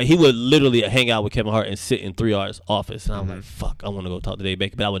out. He would literally hang out with Kevin Hart and sit in 3R's office. And I'm like, fuck, I want to go talk to Dave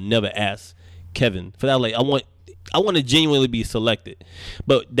Beckham. But I would never ask Kevin. For that, like I want to genuinely be selected.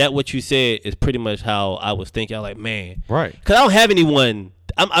 But that what you said is pretty much how I was thinking. I'm like, man, Right. Because I don't have anyone.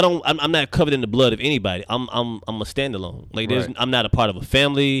 I'm not covered in the blood of anybody. I'm a standalone. Like Right. I'm not a part of a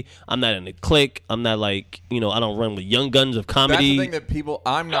family. I'm not in a clique. I'm not like I don't run with young guns of comedy. That's the thing that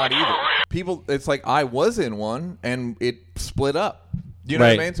I'm not either. People, it's like I was in one and it split up. You know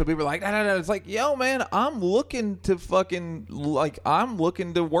what I mean? So people are like, no. It's like, yo, man, I'm looking to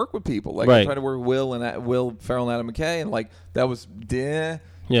work with people. Like I'm trying to work with Will Ferrell and Adam McKay, and like that was Yeah.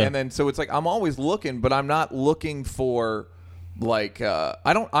 And then so it's like I'm always looking, but I'm not looking for like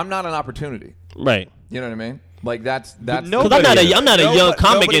I'm not an opportunity. Right. You know what I mean? Like that's because I'm not a young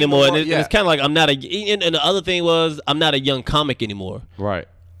comic anymore, and it's kind of like I'm not a. And the other thing was I'm not a young comic anymore. Right.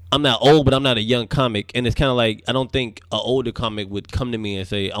 I'm not old, but I'm not a young comic, and it's kind of like I don't think an older comic would come to me and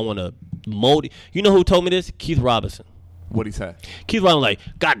say I want to mold. You know who told me this? Keith Robinson. What'd he say? Keith Robinson like,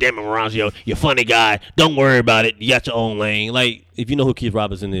 God damn it, Maronzio, you're a funny guy. Don't worry about it. You got your own lane. Like if you know who Keith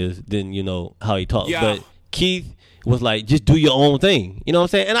Robinson is, then you know how he talks. Yeah. But Keith was like, just do your own thing. You know what I'm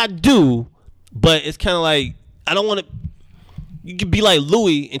saying? And I do, but it's kind of like I don't want to. You could be like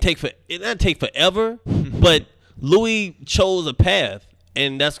Louis and it not take forever, but Louis chose a path.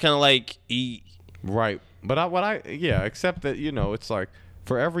 And that's kind of like right. But except that it's like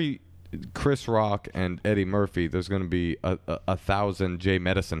for every Chris Rock and Eddie Murphy, there's going to be a 1,000 Jay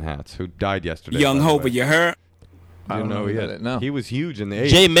Medicine hats who died yesterday. Young Hope, you heard? I don't know yet. No, he was huge in the 80s.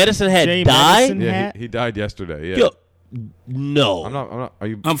 Jay Medicine had died. Yeah, he died yesterday. Yeah. Yo, no, I'm not. Are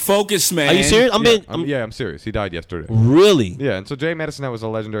you? I'm focused, man. Are you serious? I'm serious. He died yesterday. Really? Yeah. And so Jay Medicine was a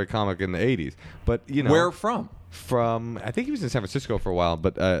legendary comic in the 80s. But where from? From I think he was in San Francisco for a while,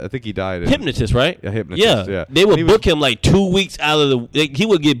 but I think he died. Hypnotist, right? Yeah, hypnotist. Yeah. They would book him like 2 weeks out of he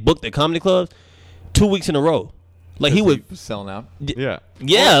would get booked at comedy clubs 2 weeks in a row. Like he would selling out. Yeah.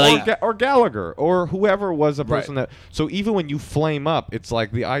 Or Gallagher or whoever was a person that. So even when you flame up, it's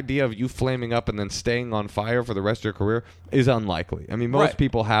like the idea of you flaming up and then staying on fire for the rest of your career is unlikely. I mean, most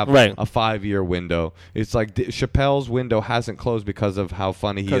people have a 5-year window. It's like Chappelle's window hasn't closed because of how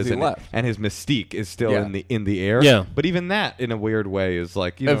funny he is, and his mystique is still in the air. Yeah. But even that, in a weird way, is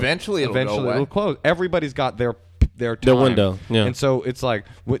like eventually it'll close. Everybody's got their time. The window, yeah. And so it's like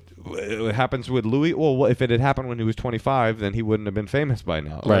what happens with Louis. Well, if it had happened when he was 25, then he wouldn't have been famous by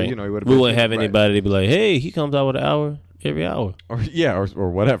now. Right. He would. We wouldn't have anybody to be like, hey, he comes out with an hour every hour.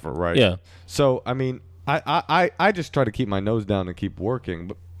 Or whatever. Right. Yeah. So I mean, I just try to keep my nose down and keep working,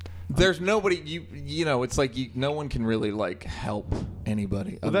 but. There's nobody it's like no one can really like help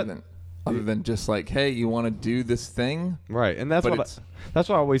anybody other than just like, hey, you want to do this thing, right? And that's what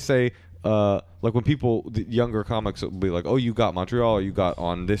I always say. Like when the younger comics will be like, oh, you got Montreal, or you got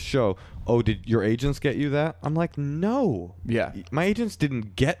on this show. Oh, did your agents get you that? I'm like, no. Yeah. My agents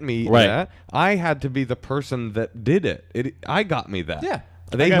didn't get me that. I had to be the person that did it. I got me that. Yeah.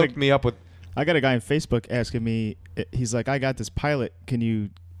 They hooked me up with. I got a guy on Facebook asking me, he's like, I got this pilot. Can you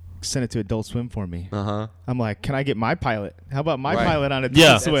send it to Adult Swim for me? I'm like, can I get my pilot? How about my pilot on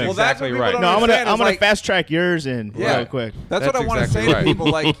Adult Swim? Well, exactly right. No, I'm gonna fast track yours in real quick. That's what I want to say to people.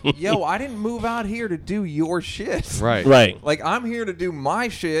 Like, yo, I didn't move out here to do your shit. Right. Like, I'm here to do my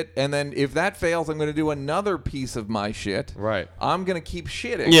shit, and then if that fails, I'm going to do another piece of my shit. Right. I'm going to keep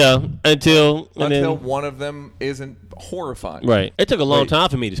shitting. Yeah, until one of them isn't horrifying. Right. It took a long time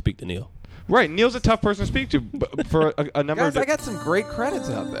for me to speak to Neal. Right, Neal's a tough person to speak to for a number Guys, of. I got some great credits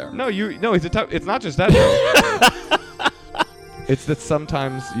out there. No, he's a tough. It's not just that though. It's that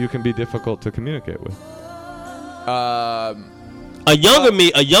sometimes you can be difficult to communicate with. A younger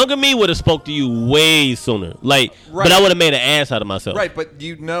me would have spoke to you way sooner. Like, but I would have made an ass out of myself. Right, but do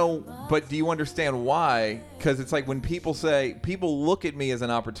you understand why? Because it's like when people look at me as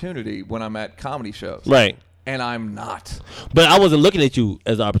an opportunity when I'm at comedy shows. Right. And I'm not. But I wasn't looking at you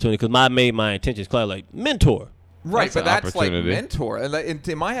as an opportunity because I made my intentions clear, like mentor. Right, but that's like mentor. And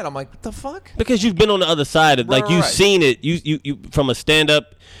in my head, I'm like, what the fuck? Because you've been on the other side of you've seen it. You from a stand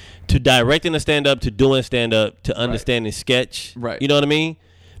up to directing a stand up to doing stand up to understanding sketch. Right. You know what I mean?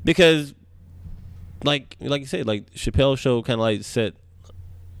 Because like you said, like Chappelle's show kind of like set.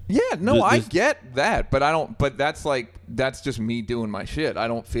 Yeah, no, I get that, but I don't. But that's just me doing my shit. I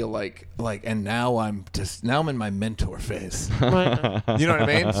don't feel like, and now I'm in my mentor phase. Right. You know what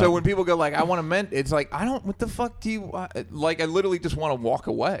I mean? So when people go like, I want to mentor, it's like, I don't. What the fuck do you like? I literally just want to walk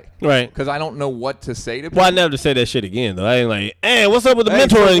away, right? Because I don't know what to say to people. Well, I never say that shit again though. I ain't like, hey, what's up with the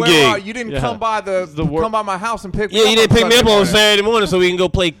mentoring gig? You didn't come by come by my house and pick me up. Yeah, you didn't pick me up on Saturday morning so we can go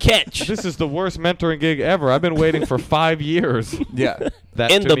play catch. This is the worst mentoring gig ever. I've been waiting for 5 years. Yeah.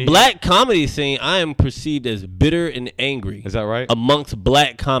 In the black comedy scene, I am perceived as bitter and angry. Is that right? Amongst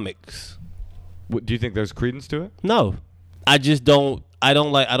black comics. Do you think there's credence to it? No, I just don't. I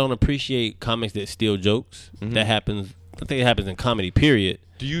don't appreciate comics that steal jokes. Mm-hmm. That happens. I think it happens in comedy. Period.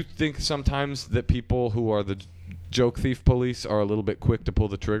 Do you think sometimes that people who are the joke thief police are a little bit quick to pull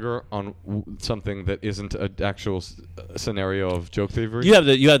the trigger on something that isn't an actual scenario of joke thievery? You have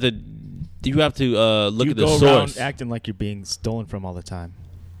to look at the go source. around acting like you're being stolen from all the time.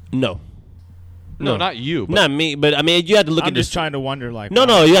 No, not you. But Not me, but I mean, you have to look I'm at just this. trying to wonder, like, No,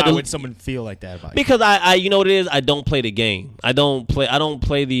 why, you have why to- would someone feel like that about you? Because I you know what it is. I don't play the game. I don't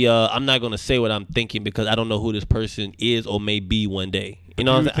play the. I'm not gonna say what I'm thinking because I don't know who this person is or may be one day. You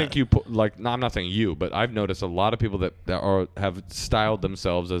know, do you what I'm think you put like? No, I'm not saying you, but I've noticed a lot of people that have styled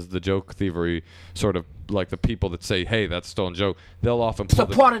themselves as the joke thievery sort of like the people that say, "Hey, that's a stolen joke." They'll often pull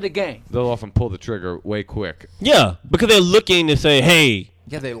part of the game. They'll often pull the trigger way quick. Yeah, because they're looking to say, "Hey."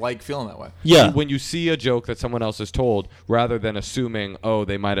 Yeah, they like feeling that way. Yeah. When you see a joke that someone else has told, rather than assuming, oh,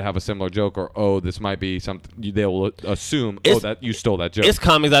 they might have a similar joke, or oh, this might be something, they will assume, that you stole that joke. It's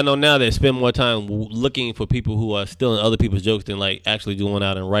comics I know now that spend more time looking for people who are stealing other people's jokes than like actually going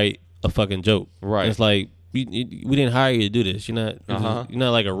out and write a fucking joke. Right. And it's like we didn't hire you to do this. You're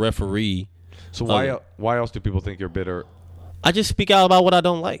not like a referee. So why else do people think you're bitter? I just speak out about what I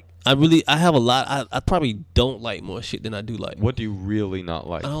don't like. I have a lot. I probably don't like more shit than I do like. What do you really not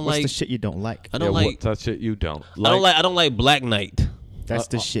like? I don't What's like the shit you don't like? I don't like. What's that shit you don't like? I don't like Black Knight. That's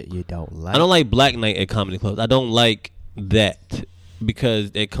the shit you don't like. I don't like Black Knight at comedy clubs. I don't like that because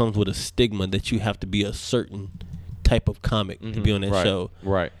it comes with a stigma that you have to be a certain type of comic to be on that Right. show.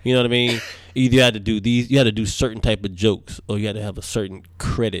 Right. You know what I mean? Either you had to do these, you had to do certain type of jokes, or you had to have a certain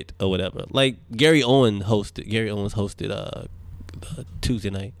credit or whatever. Like Gary Owens hosted Tuesday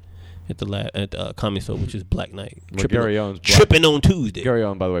night at the Comedy Store, which is Black Night. Well, Gary Owens black. Tripping on Tuesday. Gary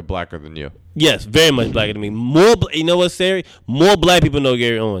Owen, by the way, blacker than you. Yes, very much blacker than me. You know what's scary? More black people know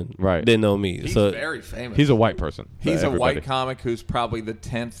Gary Owen than know me. He's so very famous. He's a white person. He's a everybody. white comic who's probably the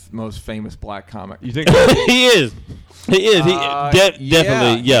 10th most famous black comic. You think he is? He is.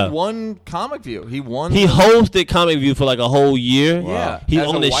 Definitely. Yeah. He won Comic View. He hosted Comic View for like a whole year. Yeah. He's As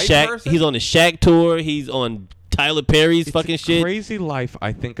on a the white Shaq. person? He's on the Shaq tour. He's on Tyler Perry's fucking shit. Crazy life.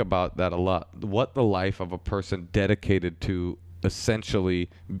 I think about that a lot. What the life of a person dedicated to essentially.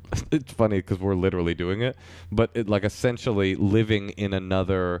 It's funny because we're literally doing it, but like essentially living in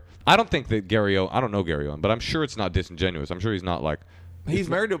another. I don't think that Gary Owen. I don't know Gary Owen, but I'm sure it's not disingenuous. I'm sure he's not like. He's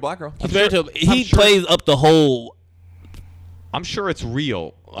married to a black girl. He plays up the whole. I'm sure it's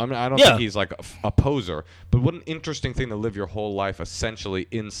real. I mean, I don't Yeah. think he's like a poser. But what an interesting thing to live your whole life essentially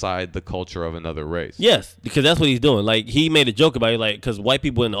inside the culture of another race. Yes, because that's what he's doing. Like he made a joke about it, like because white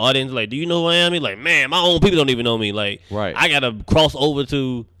people in the audience, like, do you know who I am? He's like, man, my own people don't even know me. Like, Right. I gotta cross over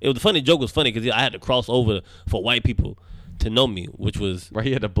to. It was the funny joke was funny because I had to cross over for white people to know me, which was Right,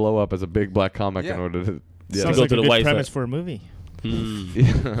 he had to blow up as a big black comic in order to. Yeah. Sounds go like to a the good white premise side. for a movie.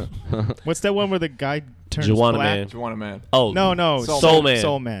 Yeah. What's that one where the guy turns Juwanna black? Man. Juwanna Man. Oh No, Soul Man.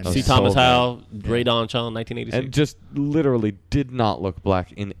 Soul Man. Oh, C. Soul Thomas Man. Howell, Ray Don Chong, 1986. And just literally did not look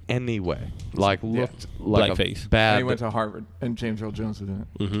black in any way. Like looked like Blackface. a bad. And he went to Harvard, and James Earl Jones was in it.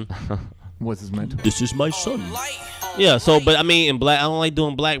 Mm-hmm. Was his mentor. This is my son. Yeah, so but I mean, in black, I don't like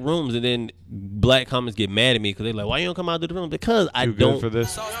doing black rooms, and then black comics get mad at me because they're like, "Why you don't come out and do the room?" Because I Too don't. good for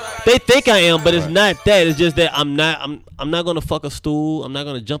this. They think I am, but it's not that. It's just that I'm not. I'm not gonna fuck a stool. I'm not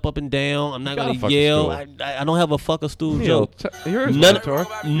gonna jump up and down. I'm not gotta gonna fuck a yell. stool. I don't have a fuck a stool Neal, joke. you're his None- mentor.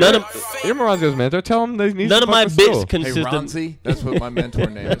 none of- You're Maronzio's mentor. Tell him they need None to of my fuck the bits stool. Hey, consist of. Ronzi, that's what my mentor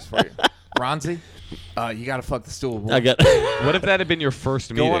name is for you. Ronzi, you gotta fuck the stool. I got. What if that had been your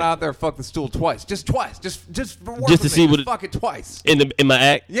first meeting? Going out there, fuck the stool twice. Just twice. Just work Just to with see me. what Just fuck it twice. in my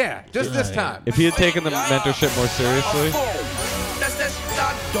act. Yeah, just this time. If he had taken the mentorship more seriously,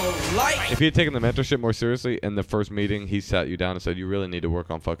 if he had taken the mentorship more seriously, in the first meeting he sat you down and said, "You really need to work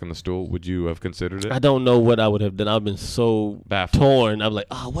on fucking the stool," would you have considered it? I don't know what I would have done. I've been so Baffled. torn. I'm like,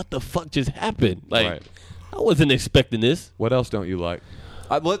 what the fuck just happened? Like, Right. I wasn't expecting this. What else don't you like?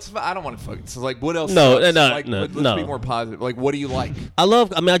 I don't want to fuck. So like, what else? No, sucks? no, like, no, let's no. be more positive. Like, what do you like? I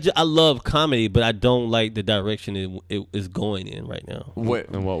love comedy, but I don't like the direction it is going in right now. What?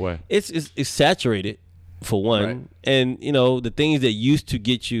 In what way? It's saturated, for one, Right. and the things that used to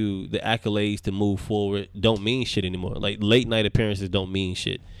get you the accolades to move forward don't mean shit anymore. Like late night appearances don't mean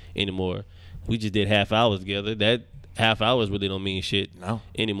shit anymore. We just did half hours together. That half hours really don't mean shit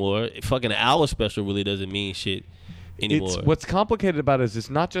anymore. Fucking an hour special really doesn't mean shit anymore. It's what's complicated about it is it's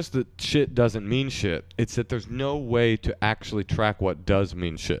not just that shit doesn't mean shit. It's that there's no way to actually track what does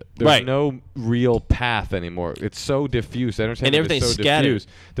mean shit. There's Right. no real path anymore. It's so diffuse. Entertainment And everything's is so scattered. diffuse.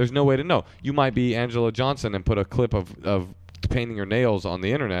 There's no way to know. You might be Angela Johnson and put a clip of painting your nails on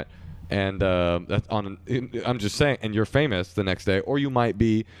the internet, And that's I'm just saying, and you're famous the next day, or you might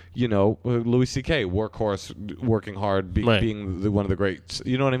be, Louis C.K. workhorse, working hard, being one of the greats.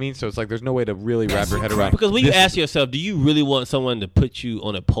 You know what I mean? So it's like there's no way to really wrap your head around. Because when you ask yourself, do you really want someone to put you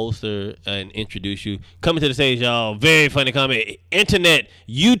on a poster and introduce you? Coming to the stage, y'all, very funny comment, internet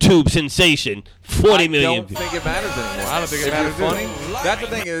YouTube sensation, 40 million. I don't think it matters anymore. I don't think it matters. Funny. That's the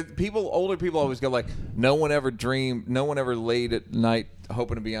thing is, older people always go like, no one ever laid at night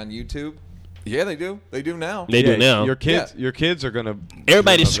hoping to be on YouTube. Yeah, they do. They do now. They do now. Your kids are gonna.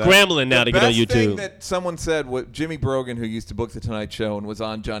 Everybody's scrambling now to get on YouTube. The best thing that someone said, what Jimmy Brogan, who used to book the Tonight Show and was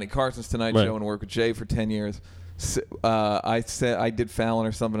on Johnny Carson's Tonight Show and worked with Jay for 10 years. I said I did Fallon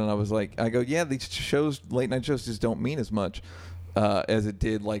or something, and I was like, yeah, these shows, late night shows, just don't mean as much as it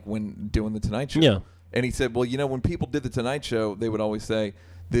did like when doing the Tonight Show. Yeah. And he said, well, when people did the Tonight Show, they would always say,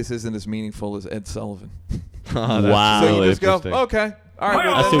 this isn't as meaningful as Ed Sullivan. Wow. So you just go, okay. All right,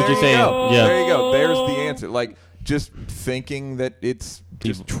 well, I see what you're saying. Yeah. There you go. There's the answer. Like, just thinking that it's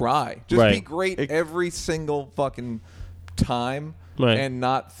just try. Just be great every single fucking time, and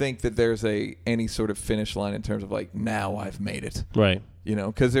not think that there's any sort of finish line in terms of like, now I've made it. Right.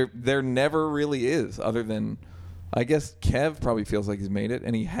 Because there never really is, other than, I guess Kev probably feels like he's made it,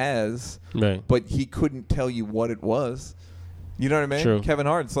 and he has. Right. But he couldn't tell you what it was. You know what I mean? True. Kevin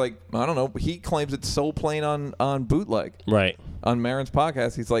Hart, it's like, I don't know. He claims it's Soul Plane on bootleg. Right. On Maron's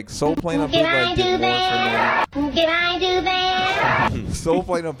podcast, he's like, Soul Plane on bootleg did more for me. Did I do that? Soul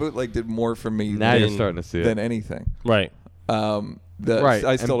Plane on bootleg did more for me Now you're starting to see it. than anything. Right.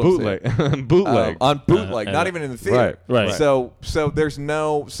 I still don't see it. bootleg. On bootleg, not even in the theater. Right. So there's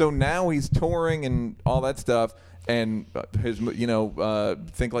no. So now he's touring and all that stuff, and his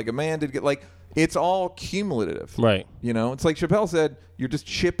Think Like a Man did get like. It's all cumulative. Right. It's like Chappelle said, you're just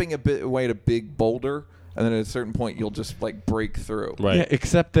chipping a bit away at a big boulder, and then at a certain point you'll just like break through. Right. Yeah,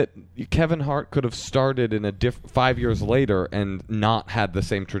 except that Kevin Hart could have started in 5 years later and not had the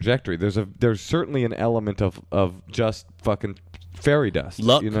same trajectory. There's certainly an element of just fucking fairy dust.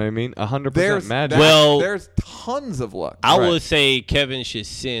 Luck. You know what I mean? 100% magic. There's tons of luck. I would say Kevin should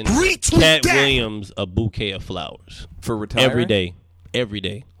send Katt Williams a bouquet of flowers for retiring every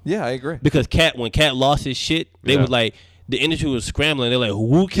day. Yeah, I agree. Because when Katt lost his shit, they was like, the industry was scrambling. They're like,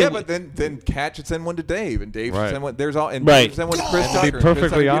 who can? Yeah, but then Katt should send one to Dave, and Dave should send one. There's all, and Right. Dave should send one to Chris And Tucker. to be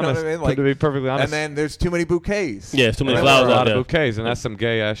perfectly you know honest, what I mean? Like, to be perfectly honest, and then there's too many bouquets. Yeah, there's too many and flowers a out lot there. of bouquets, and that's some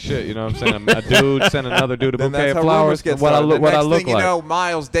gay ass shit. You know what I'm saying? A dude send another dude a Then bouquet that's of how rumors flowers. get What I started. look, The what I next look thing you like. know,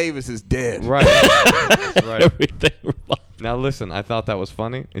 Miles Davis is dead. Right. Right. Everything. Now listen, I thought that was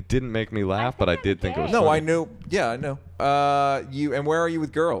funny. It didn't make me laugh, but I did think it was No, funny. I knew. Yeah, I know. And where are you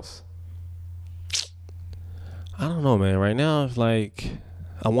with girls? I don't know, man. Right now, it's like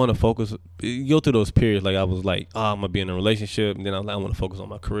I want to focus. You go through those periods. Like I was like, I'm gonna be in a relationship, and then I'm like, I want to focus on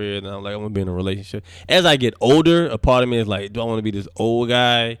my career. Then I'm like, I want to be in a relationship. As I get older, a part of me is like, do I want to be this old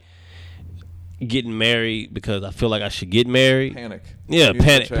guy getting married because I feel like I should get married? Panic. Yeah,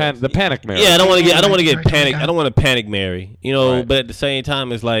 panic. The panic marriage. Yeah, I don't want to get panic. I don't want to panic marry. But at the same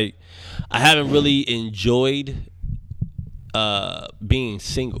time, it's like I haven't really enjoyed being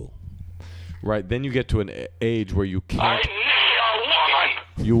single. Right. Then you get to an age where you can't.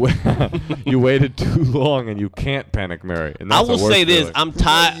 You waited too long and you can't panic marry. And that's I will the worst say this: feeling. I'm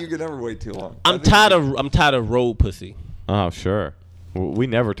tired. You can never wait too long. I'm tired of road pussy. Oh sure. We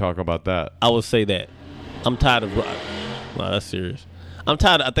never talk about that. I will say that. I'm tired of. Wow, that's serious. I'm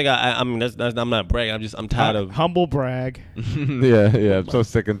tired. I mean, that's I'm not bragging. I'm tired of. Humble brag. yeah. I'm so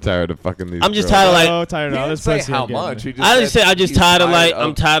sick and tired of fucking these. I'm just girls. tired of like. Oh, tired of all He this didn't say pussy how I'm getting. much. He just I just said said I'm just he's tired of like.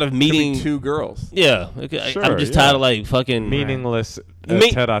 I'm tired of meeting two girls. Yeah, Sure, I'm just tired of like fucking meaningless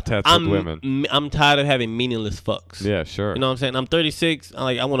tete-a-tetes with women. I'm tired of having meaningless fucks. Yeah, sure. You know what I'm saying? I'm 36.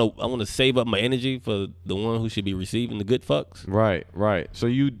 I want to save up my energy for the one who should be receiving the good fucks. Right. So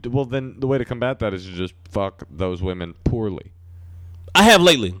then the way to combat that is to just fuck those women poorly. I have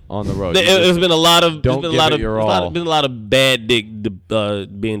lately On the road. There's been a lot of don't there's been give a lot it of your there's all. been a lot of bad dick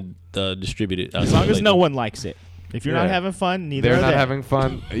being distributed. As long as no one likes it. If you're not having fun, neither They're are not they. having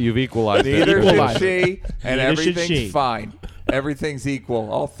fun. You've equalized it. Neither Equalize should she, and Neither should everything's she. fine. Everything's equal.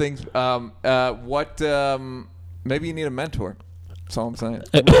 All things. Maybe you need a mentor. That's all I'm saying.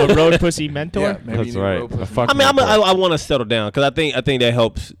 A road pussy mentor. Yeah, maybe That's you need right. a rope. A fuck I mean, mentor. I want to settle down because I think that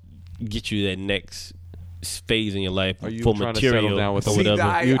helps get you that next phase in your life Are you for trying to material settle down with or a- See, whatever.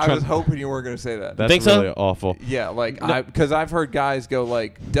 I You was hoping you weren't going to say that. That's Think so? really awful. Yeah, like because I've heard guys go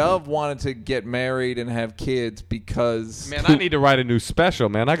like, Dove wanted to get married and have kids because Man, I need to write a new special,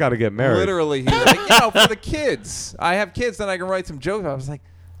 man. I got to get married. literally he's like, for the kids. I have kids, then I can write some jokes. I was like,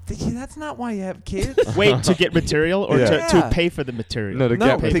 That's not why you have kids. Wait, to get material or Yeah. to pay for the material? No, to No,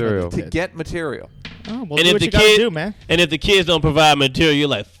 get material. to get material. Oh, well, And do if what the you gotta kid, do, man. and if the kids don't provide material, you're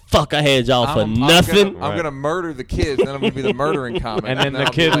like, fuck, I had y'all for nothing. I'm gonna murder the kids, and then I'm gonna be the murdering comic. And then the I'll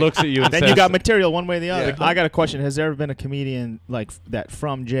be kid like, looks at you and Then says, you got material one way or the other. Yeah. I got a question. Has there ever been a comedian like that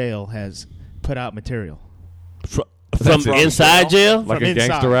from jail has put out material? From inside jail? like from a gangster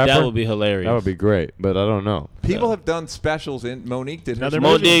inside. rapper. That would be hilarious. That would be great, but I don't know. People have done specials. In Monique did. Another hers.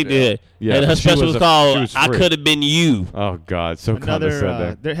 Monique did. Yeah, and her but she special was was she called was I free. Could Have Been You. Oh God, so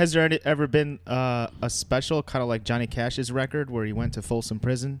condescending. Has there ever been a special kind of like Johnny Cash's record where he went to Folsom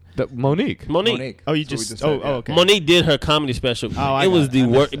Prison? Monique. Monique. Oh, you So we just said, oh yeah. okay. Monique did her comedy special. I it was got the it. I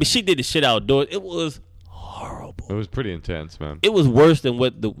worst. missed But she did the shit outdoors. It was horrible. It was pretty intense, man. It was worse than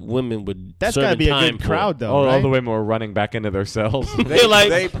what the women would. That's got to be a good crowd though. Oh, right? all the way more running back into their cells.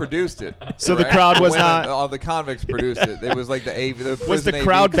 They produced it. So the correct? crowd was Women- not- All the convicts produced it. It was like the Was the prison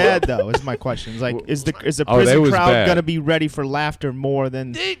crowd AV bad club. though? Is my question. It's like is the Oh, they prison was crowd bad. gonna be ready for laughter more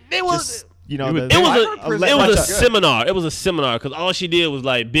than They was. just, you know? You would the- think. It was a seminar. It was a seminar because all she did was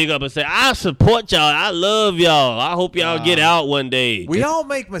like big up and say, "I support y'all. I love y'all. I hope y'all get out one day." We all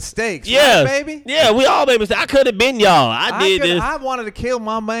make mistakes, yeah, right, baby. Yeah, we all made mistakes. I could have been y'all. I did this. I wanted to kill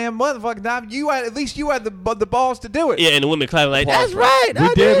my man, motherfucker. Now, at least you had the balls to do it. Yeah, and the women clapping like, Applause "That's for right. We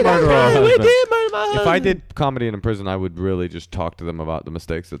I did murder our right. We husband. did murder my husband." If I did comedy in a prison, I would really just talk to them about the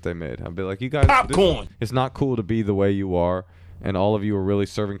mistakes that they made. I'd be like, you guys, Popcorn. It's not cool to be the way you are, and all of you are really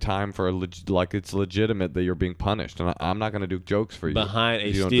serving time for like it's legitimate that you're being punished, and I'm not going to do jokes for you. behind a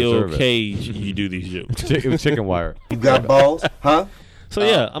You don't steel deserve it. cage, you do these jokes. It was chicken wire. You got balls, huh? So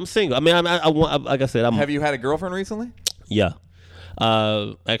yeah, I'm single. I mean, I want. Like I said, I'm. Have you had a girlfriend recently? Yeah.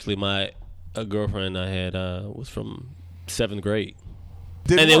 Actually, my girlfriend I had was from 7th grade.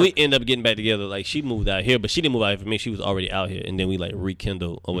 And then we end up getting back together. Like, she moved out here, but she didn't move out here for me. She was already out here. And then we, like,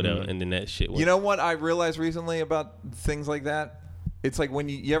 rekindled or whatever. And then that shit went. You know what I realized recently about things like that? It's like when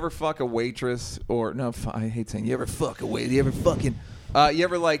you ever fuck a waitress or no, I hate saying you ever fuck a waitress. You ever fucking you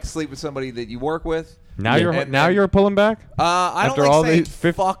ever like sleep with somebody that you work with? Now Yeah. you're pulling back. I After don't all like saying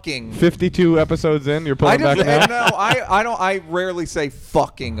these fucking. 52 episodes in, you're I pulling back just now. no, I don't. I rarely say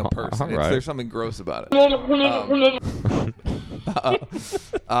fucking a person. All right. There's something gross about it.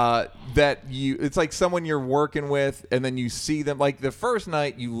 That it's like someone you're working with, and then you see them. Like the first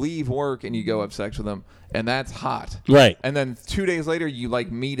night, you leave work and you go have sex with them, and that's hot. Right. And then 2 days later, you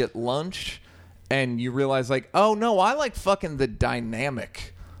like meet at lunch, and you realize like, oh no, I like fucking the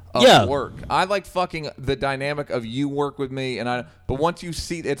dynamic of work. I like fucking the dynamic of you work with me, and but once you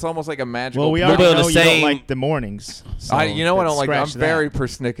see, it's almost like a magical. Well, we We're already on the know you don't same- like the mornings. So you know what I don't like? I'm scratch that. very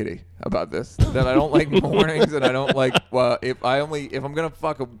persnickety about this. That I don't like mornings, and I don't like. Well, if I'm gonna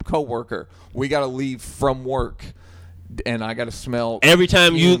fuck a coworker, we gotta leave from work, and I gotta smell Every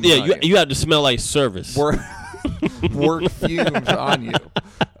time you fumes on you have to smell like service. work fumes on you.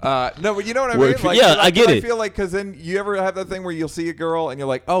 No, but you know what I Work mean? fu- Like, yeah, like, I get I it. feel like because then you ever have that thing where you'll see a girl and you're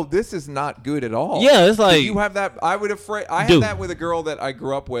like, oh, this is not good at all. Yeah, it's like- Did you have that. I had Dude. that with a girl that I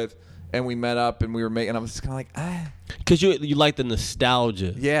grew up with, and we met up and we were making. I was just kind of like, ah. Because you like the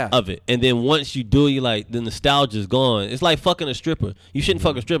nostalgia Yeah. of it. And then once you do it, you like, the nostalgia's gone. It's like fucking a stripper. You shouldn't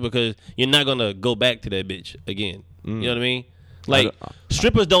fuck a stripper because you're not going to go back to that bitch again. You know what I mean? Like,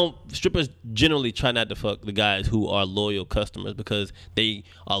 strippers generally try not to fuck the guys who are loyal customers because they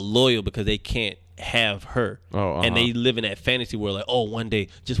are loyal because they can't have her. And they live in that fantasy world like, oh, one day.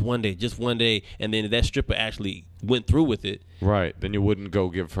 And then if that stripper actually went through with it, Right. Then you wouldn't go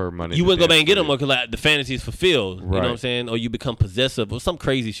give her money. you to wouldn't go dance back and get for them you. because like, the fantasy is fulfilled. You know what I'm Right. saying? Or you become possessive or some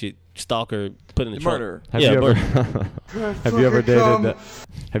crazy shit. Stalker, put in the trunk. Murderer. Have Yeah, you ever murder.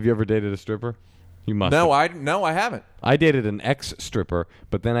 have you ever dated a stripper? You must. No, have. I haven't. I dated an ex-stripper,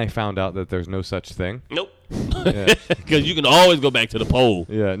 but then I found out that there's no such thing. Nope. Yeah. Because you can always go back to the pole.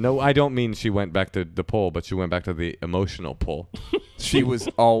 Yeah, no, I don't mean she went back to the pole, but she went back to the emotional pole. She was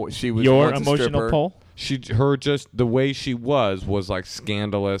Your once a emotional stripper. pull. Just the way she was like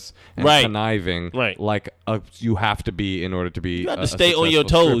scandalous and Right. conniving. Right. Like you have to be in order to be. You have a to stay on your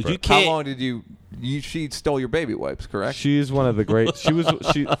successful toes. stripper. You can't. How long did you? She stole your baby wipes, correct? She's one of the great. She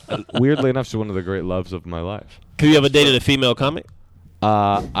weirdly enough, she's one of the great loves of my life. Have you ever dated a female comic?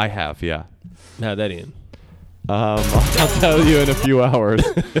 I have, yeah. How'd that end? I'll tell you in a few hours.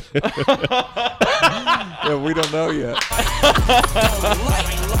 Yeah, we don't know yet.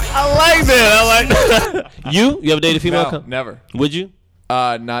 I like that. You ever dated a female No, comic? never. Would you?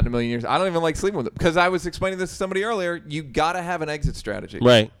 Not in a million years. I don't even like sleeping with them because I was explaining this to somebody earlier. You gotta have an exit strategy.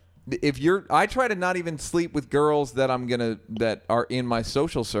 Right. I try to not even sleep with girls that that are in my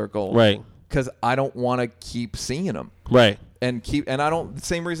social circle. Right. Because I don't want to keep seeing them. Right. and I don't. The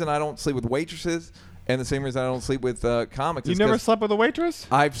same reason I don't sleep with waitresses, and the same reason I don't sleep with comics. You never slept with a waitress?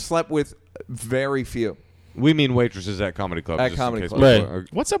 I've slept with very few. We mean waitresses at comedy clubs. At comedy clubs. Right.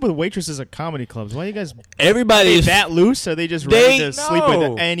 What's up with waitresses at comedy clubs? Why are you guys Everybody is that loose? Are they just ready to sleep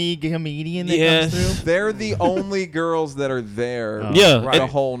with any comedian that comes through? They're the only girls that are there the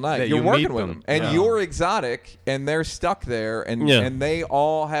whole night. That You're you working meet with them. them. And you're exotic, and they're stuck there, and they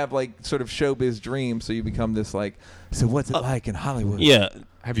all have, like, sort of showbiz dreams, so you become this, like, so what's it like in Hollywood? Yeah.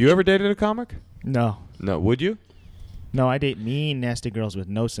 Have you ever dated a comic? No. No. Would you? No, I date mean, nasty girls with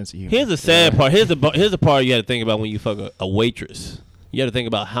no sense of humor. Here's the sad part. Here's the part you got to think about when you fuck a waitress. You got to think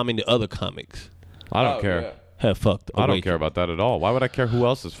about how many other comics I don't care. have fucked a I don't waitress. care about that at all. Why would I care who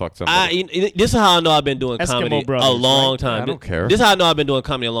else has fucked somebody? This is how I know I've been doing Eskimo comedy brothers, a long right? time. I don't care. This is how I know I've been doing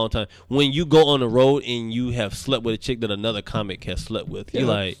comedy a long time. When you go on the road and you have slept with a chick that another comic has slept with, you're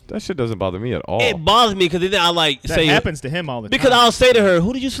like, that shit doesn't bother me at all. it bothers me because then I like That say happens to him all the time. because I'll say to her,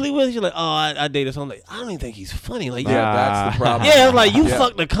 "Who did you sleep with?" She's like, "Oh, I dated someone." Like, I don't even think he's funny. Like, Yeah, that's the problem. yeah, I'm like, you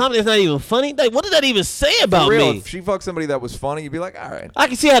fucked a comedy that's not even funny. Like, what did that even say about For real, me? if she fucked somebody that was funny, you'd be like, all right. I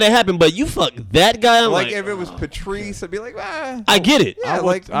can see how that happened, but you fucked that guy. I'm Like, like, if it was Patrice, I'd be like, I get it. yeah, I will-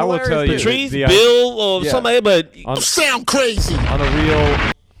 like, I will hilarious tell you- Patrice, the- Bill, or Yeah. somebody, but Sound crazy. On a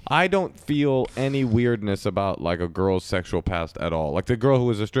real, I don't feel any weirdness about like a girl's sexual past at all. Like the girl who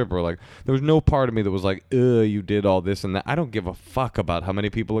was a stripper, like there was no part of me that was like, you did all this and that. I don't give a fuck about how many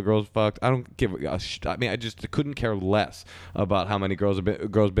people a girl's fucked. I don't give a I mean, I just couldn't care less about how many girls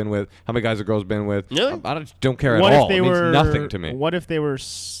been with, how many guys a girl's been with. Yeah. I just don't care what at if all. they It means were nothing to me. What if they were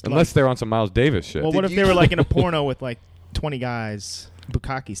Unless they're on some Miles Davis shit. Well, what if Did they you- were like in a porno with like 20 guys,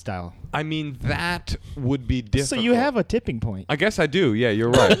 bukkake style? I mean, that would be difficult. So you have a tipping point. I guess I do. Yeah, you're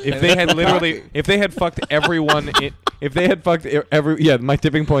right. If they had literally, if they had fucked everyone, if they had fucked yeah, my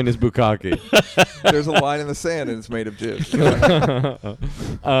tipping point is bukkake. There's a line in the sand and it's made of jizz.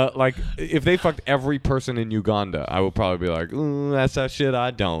 Like if they fucked every person in Uganda, I would probably be like, that's that shit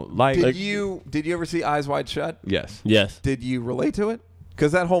I don't like. Did you ever see Eyes Wide Shut? Yes. yes. Did you relate to it?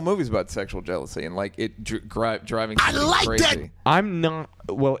 Because that whole movie's about sexual jealousy and like it driving somebody like crazy. that. I'm not.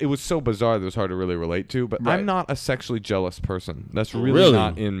 Well, it was so bizarre that it was hard to really relate to. But Right. I'm not a sexually jealous person. That's really, Really?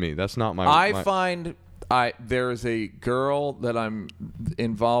 not in me. That's not my. I find there is a girl that I'm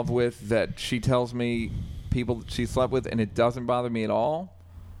involved with that she tells me people that she slept with, and it doesn't bother me at all.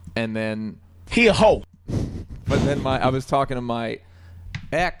 And then He a hoe. But then I was talking to my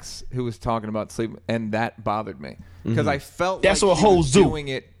ex who was talking about sleep, and that bothered me because I felt That's like what she was hoes do. doing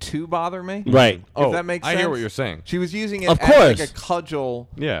it to bother me. Right. If that makes sense. I hear what you're saying. She was using it Of as like course. a cudgel,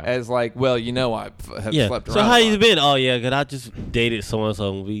 Yeah. as like, well, you know, I have Yeah. slept around. So how a you lot. been? Oh yeah, cause I just dated so and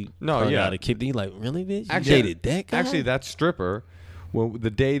so. We No, yeah. got a kid. You like really, bitch? You Actually, dated that guy? Actually, that stripper. Well, the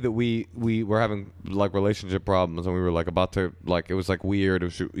day that we were having like relationship problems and we were like about to like it was like weird. It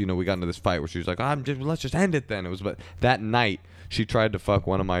was, you know, we got into this fight where she was like, let's just end it then. It was, but that night she tried to fuck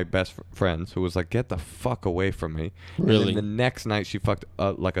one of my best friends who was like, get the fuck away from me. Really? And then the next night she fucked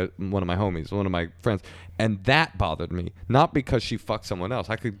like one of my homies, one of my friends, and that bothered me. Not because she fucked someone else.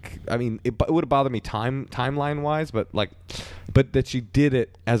 It would have bothered me timeline wise, but that she did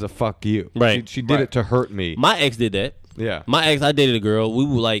it as a fuck you. Right. She did it to hurt me. My ex did that. Yeah. My ex, I dated a girl. We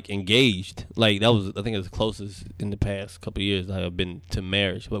were like engaged. Like that was, I think, it was the closest in the past couple of years I have been to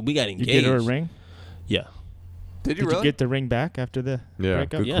marriage. But we got You engaged. get her a ring? Yeah. Did you Did really? you get the ring back after the Yeah,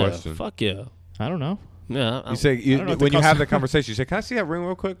 breakup? good Yeah. question. Fuck yeah. I don't know. Yeah. You say I don't know if when the you have custom- the conversation, you say, "Can I see that ring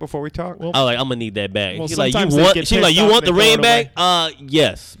real quick before we talk?" Well, I like, I'm gonna need that back. Well, She's like, you sometimes they want? get She's like, pissed you off want the and they ring throw it back?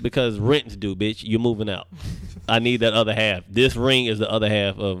 Yes, because rent's due, bitch. You're moving out. I need that other half. This ring is the other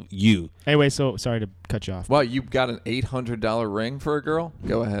half of you. anyway, so sorry to cut you off. Wow, you got an $800 ring for a girl?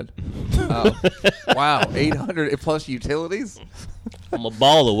 Go ahead. Oh. Wow, $800 plus utilities? I'm a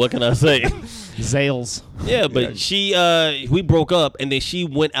baller. What can I say? Zales. Yeah, but she, we broke up, and then she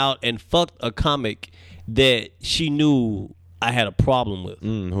went out and fucked a comic that she knew I had a problem with.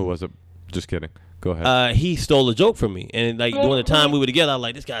 Who was it? Just kidding. Go ahead. He stole a joke from me, and like during the time we were together, I was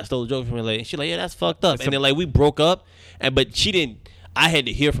like, this guy stole a joke from me. Like, and she like, yeah, that's fucked up. And then like we broke up, but she didn't. I had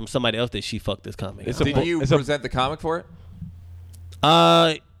to hear from somebody else that she fucked this comic. Did you present the comic for it?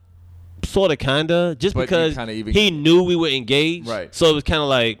 Sort of, kinda, just But you because kinda even- he knew we were engaged, Right. So it was kind of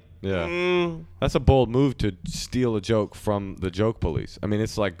like, yeah. That's a bold move to steal a joke from the joke police. I mean,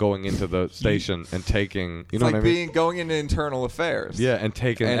 it's like going into the station and taking. You It's know like what I mean? going into internal affairs. Yeah, and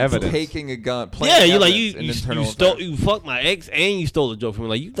taking and evidence. taking a gun. yeah, you like evidence in you internal stole, affairs. you fucked my ex, and you stole a joke from me.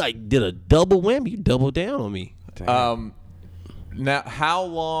 Like you like did a double whammy. You doubled down on me. Now, how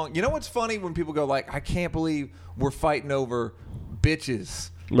long? You know what's funny when people go like, "I can't believe we're fighting over bitches."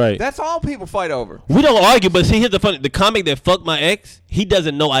 Right. That's all people fight over. We don't argue, but see, here's the funny. The comic that fucked my ex, he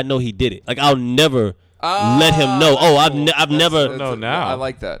doesn't know I know he did it. Like, I'll never let him know. Oh, I've never. No, now. I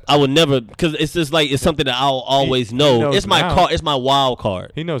like that. I would never, because it's just like, it's something that I'll always know. knows It's my now. card. It's my wild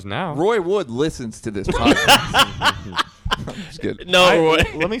card. He knows now. Roy Wood listens to this podcast. Just kidding. No, Roy.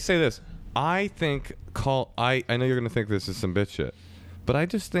 Let me say this. I think I know you're gonna think this is some bitch shit, but I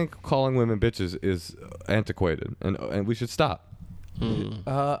just think calling women bitches is antiquated, and we should stop.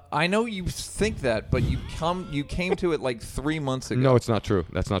 I know you think that, but you came to it like 3 months ago. No, it's not true.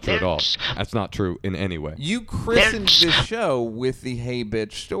 That's not true at all. That's not true in any way. You christened this show with the "Hey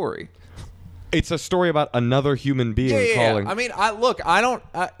Bitch" story. It's a story about another human being calling. I mean, I don't.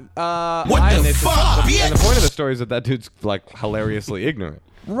 What the fuck, bitch? And the point of the story is that dude's like hilariously ignorant.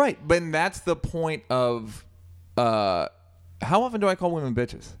 Right, but that's the point of. How often do I call women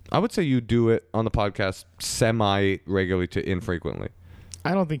bitches? I would say you do it on the podcast semi-regularly to infrequently.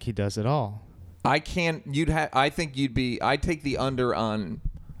 I don't think he does at all. I can't. I think you'd be. I take the under on.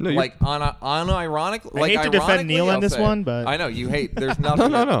 No, you- like unironically. I hate to defend Neal on this one, but I know you hate. There's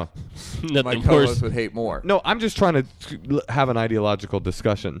nothing. No. My Nothing co-host worse. would hate more. No, I'm just trying to have an ideological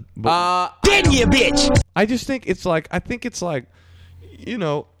discussion. But Did you, bitch? I just think it's like, you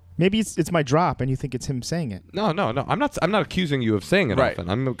know, maybe it's my drop, and you think it's him saying it. no. I'm not accusing you of saying it Right. often.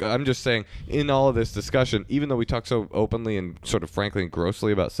 I'm just saying in all of this discussion, even though we talk so openly and sort of frankly and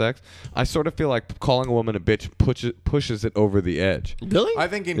grossly about sex, I sort of feel like calling a woman a bitch pushes it over the edge. Really? I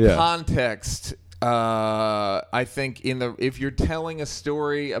think in Yeah. context, I think if you're telling a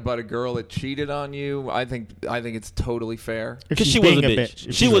story about a girl that cheated on you, I think it's totally fair. If Because she's she was being a bitch. If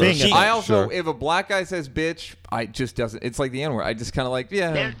She she's was- being she- a I also, Sure. if a black guy says bitch, I just doesn't. It's like the N word. I just kind of like,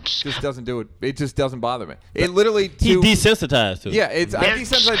 yeah, just doesn't do it. It just doesn't bother me. It literally. He's desensitized to it. Yeah, I'm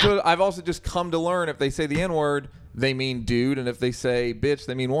desensitized to it. I've also just come to learn if they say the N word, they mean dude, and if they say bitch,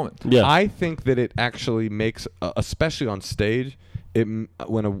 they mean woman. Yeah. I think that it actually makes, especially on stage,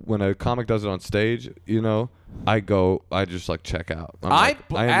 when a comic does it on stage, you know, I just like check out. I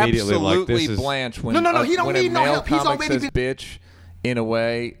immediately like, this is blanch when No, he don't when need a no male help. He's comic already says bitch. In a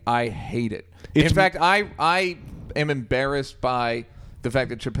way, I hate it. It's- In fact, I am embarrassed by the fact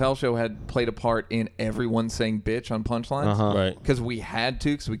that Chappelle Show had played a part in everyone saying bitch on punchlines. Right. Because we had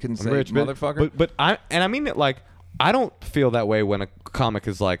to, because we couldn't say rich, motherfucker. But I mean it like, I don't feel that way when a comic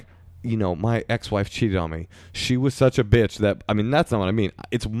is like, you know, my ex-wife cheated on me. She was such a bitch that, I mean, that's not what I mean.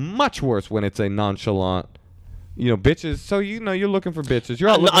 It's much worse when it's a nonchalant, you know, bitches. So, you know, you're looking for bitches. You're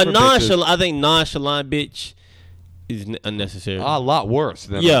out looking for bitches. I think nonchalant bitch is unnecessary. A lot worse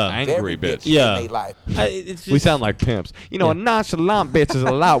than Yeah. an angry bitch. Yeah. In they life. It's We just- sound like pimps. You know, a nonchalant bitch is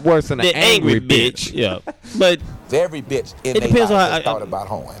a lot worse than an the angry bitch. Yeah, but Every bitch in It they depends life on how- has thought about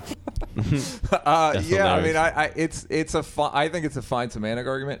hoeing. Yeah, I mean, hilarious. I think it's a fine semantic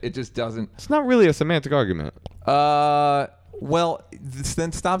argument. It just doesn't. It's not really a semantic argument. Well,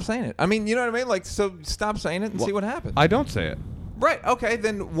 then stop saying it. I mean, you know what I mean? Like, so stop saying it and see what happens. I don't say it. Right. Okay.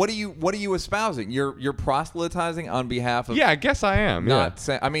 Then what are you espousing? You're proselytizing on behalf of. Yeah, I guess I am. Not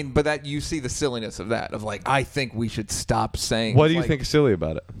saying. I mean, but that you see the silliness of that. Of like, I think we should stop saying. What do you like, think is silly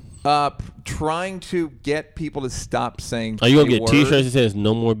about it? Trying to get people to stop saying. are you gonna the get word. T-shirts that says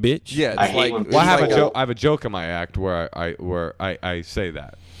 "No more bitch"? Yeah. It's like. Well, I have it's a like joke. I have a joke in my act where I say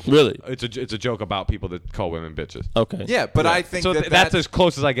that. Really? It's a joke about people that call women bitches. Okay. Yeah, but I think So that that's as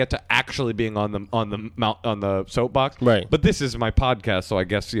close as I get to actually being on the soapbox. Right. But this is my podcast, so I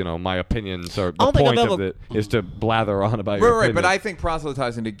guess you know my opinions are. The don't think I've point of ever- it is to blather on about your Right, opinion. but I think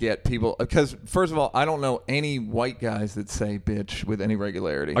proselytizing to get people because first of all, I don't know any white guys that say bitch with any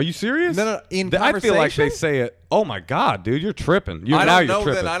regularity. Are you serious? No. In I feel like they conversation? say it. Oh my God, dude, you're tripping. I Now don't you're know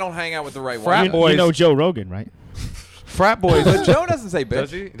tripping. that I don't hang out with the right Frat white boy- guys. You know Joe Rogan, right? Frat boys. But Joe doesn't say bitch.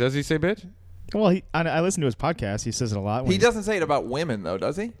 Does he? Does he say bitch? Well, I listen to his podcast. He says it a lot. He doesn't say it about women though,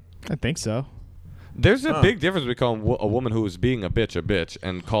 does he? I think so. There's a big difference between calling a woman who is being a bitch,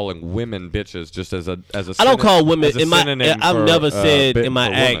 and calling women bitches just as a. I don't call women as a in my. synonym I've for, never said bit in my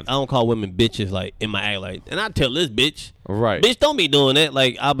for act. woman. I don't call women bitches like in my act like. And I tell this bitch, Right. bitch, don't be doing that.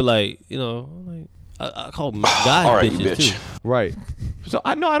 Like I'll be like, you know, like I call guys bitches too. Right. So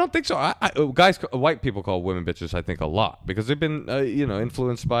I don't think so. White people call women bitches. I think a lot because they've been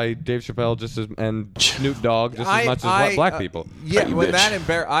influenced by Dave Chappelle and Snoop Dogg just as much as black people. Yeah, You when bitch.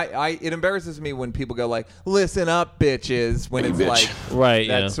 that it embarrasses me when people go like, "Listen up, bitches," when it's like Right,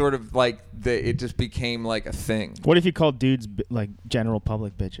 that yeah. sort of like it just became like a thing. What if you called dudes like general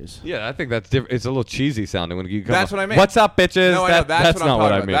public bitches? Yeah, I think that's different. It's a little cheesy sounding when you come. That's up, what I mean. What's up, bitches? No, I know, that's what I'm not what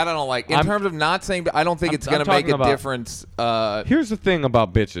talking I about. mean. That I don't like. In terms of not saying, I don't think it's going to make a difference. Here's the thing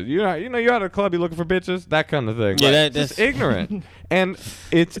about bitches. You're at a club, you're looking for bitches, that kind of thing. Yeah, that's just ignorant. And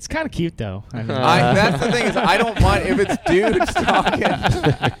it's kind of cute though. I mean, that's the thing is I don't mind if it's dudes talking.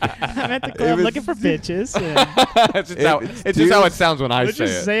 I'm at the club looking for bitches. It's just how it sounds when I say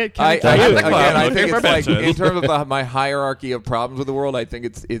it. Say it. I think it's like in terms of my hierarchy of problems with the world. I think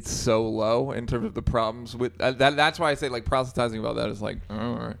it's so low in terms of the problems with that's why I say like proselytizing about that is like.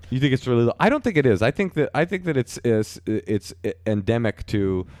 All right. You think it's really low? I don't think it is. I think that it's endemic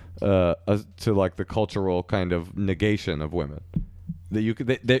to like the cultural kind of negation of women. That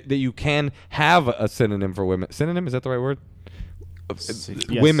you can have a synonym for women. Synonym, is that the right word?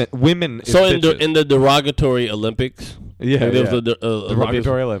 Yes. Women. So in the derogatory Olympics,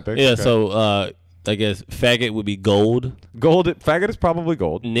 derogatory Olympics. Yeah. Okay. So I guess faggot would be gold. Faggot is probably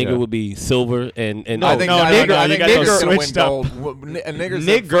gold. Nigger would be silver, and I think nigger's gonna win switched gold.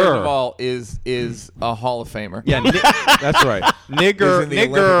 Nigger, first of all, is a Hall of Famer. Yeah, that's right.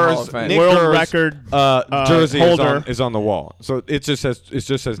 Niggers world record jersey holder is on the wall. So it just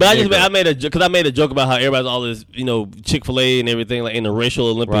says. But I made a joke about how everybody's all this Chick-fil-A and everything like in the racial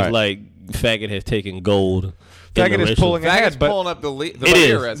Olympics like faggot has taken gold. Faggot is pulling ahead, but pulling up the it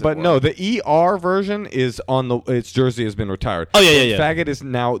is. But no, the ER version is on its jersey has been retired. Oh yeah. Faggot is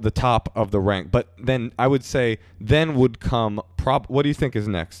now the top of the rank. But then I would say would come what do you think is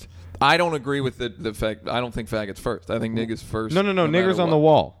next? I don't agree with the fact. I don't think faggot's first. I think nigger's first. No, nigger's on the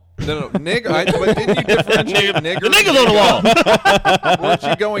wall. No, nigger. But didn't you differentiate nigger? The nigger's on the wall. Weren't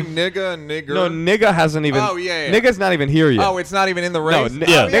you going nigga and nigger? No, nigga hasn't even. Oh yeah. Nigga's not even here yet. Oh, it's not even in the race. No,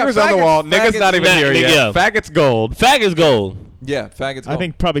 nigger's on the wall. Nigga's not even here yet. Yeah. Faggot's gold. Faggot's gold. Yeah, faggot's gold. I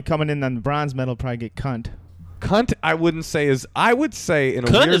think probably coming in on the bronze medal probably get cunt. Cunt, I wouldn't say is. I would say in a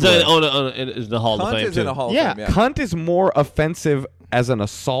cunt weird way. is the Hall of Fame. Cunt is too. in a Hall of Fame. Yeah, cunt is more offensive as an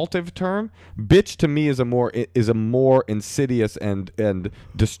assaultive term. Bitch to me is a more insidious and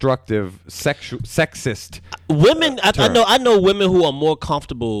destructive sexist. Women, I know women who are more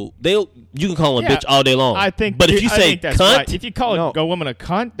comfortable. You can call them a bitch all day long. I think, but if you say that's cunt, right. If you call a woman a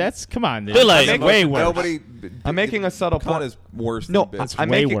cunt, that's come on. They're like way worse. I'm making a subtle point. Cunt is worse. No, than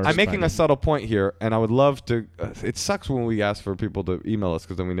bitch. I'm making a subtle point here, and I would love to. It sucks when we ask for people to email us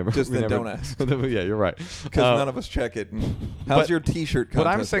because then we never. Don't ask. Yeah, you're right. Because none of us check it. How's your T-shirt? What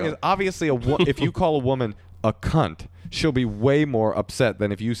I'm saying is, obviously, if you call a woman a cunt, she'll be way more upset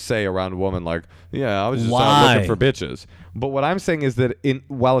than if you say around a woman like, "Yeah, I was just out looking for bitches." But what I'm saying is that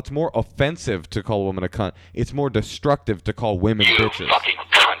while it's more offensive to call a woman a cunt, it's more destructive to call women bitches.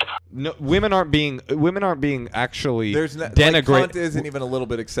 No, women aren't being actually denigrated. Like, cunt isn't even a little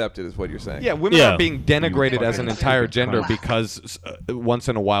bit accepted, is what you're saying. Yeah, women aren't being denigrated as an entire gender because once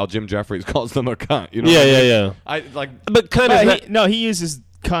in a while Jim Jeffries calls them a cunt. You know? Yeah. But cunt. He uses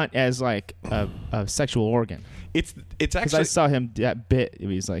cunt as like a sexual organ. It's actually because I saw him that bit.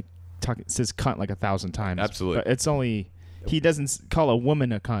 He's like says cunt like 1,000 times. Absolutely. But it's only. He doesn't call a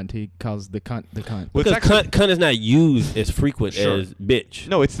woman a cunt. He calls the cunt the cunt. Because cunt is not used as frequent as bitch.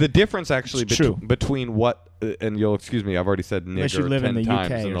 No, it's the difference actually between what, and you'll excuse me, I've already said nigger 10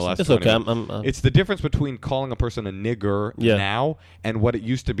 times in the last 20 minutes. It's the difference between calling a person a nigger now and what it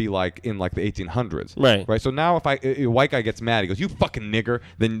used to be like in like the 1800s. Right. So now if a white guy gets mad, he goes, "You fucking nigger,"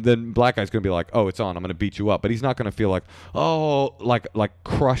 then black guy's going to be like, "Oh, it's on. I'm going to beat you up." But he's not going to feel like, "Oh, like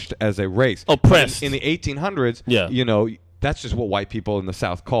crushed as a race." Oppressed. In the 1800s, that's just what white people in the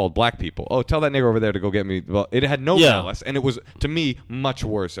South called black people. Oh, tell that nigger over there to go get me. Well, it had no malice, and it was, to me, much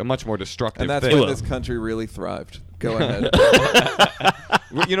worse, a much more destructive thing. And that's when this country really thrived. Go ahead.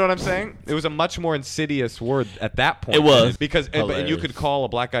 You know what I'm saying? It was a much more insidious word at that point. It was. Because and you could call a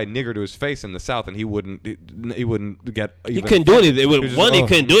black guy nigger to his face in the South, and he wouldn't get even... He couldn't do anything. He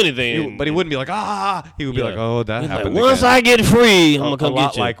couldn't do anything. But he wouldn't be like, "Ah!" He would be like, "Oh, that happened like, once I get free, I'm going to come get you." A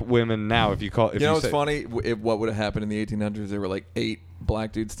lot like women now, if you call... You know what's funny? What would have happened in the 1800s? There were like 8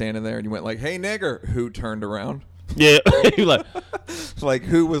 black dudes standing there, and you went like, "Hey, nigger," who turned around? Yeah, he was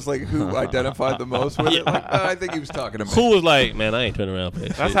who identified the most with it? Like, I think he was talking to me. Who was like, "Man, I ain't turning around for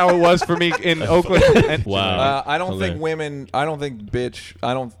that." That's how it was for me in Oakland. Wow. I don't think women. I don't think bitch.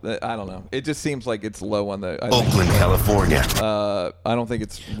 I don't know. It just seems like it's low on the Oakland, California. I don't think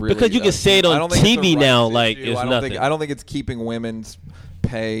it's really because you can say it on TV now like it's nothing. I don't think it's keeping women's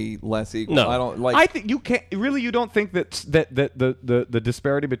pay less equal. No. I don't like. I think you can't really. You don't think that the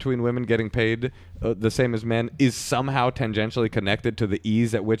disparity between women getting paid the same as men is somehow tangentially connected to the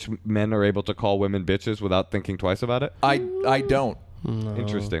ease at which men are able to call women bitches without thinking twice about it? I don't. No.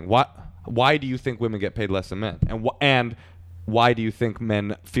 Interesting. Why do you think women get paid less than men? And why do you think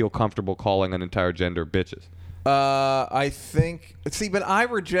men feel comfortable calling an entire gender bitches? I think. See, but I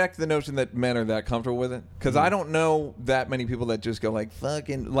reject the notion that men are that comfortable with it because I don't know that many people that just go like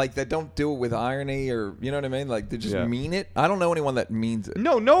fucking like that don't do it with irony or you know what I mean. Like they just mean it. I don't know anyone that means it.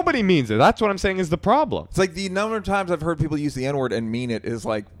 No, nobody means it. That's what I'm saying is the problem. It's like the number of times I've heard people use the N-word and mean it is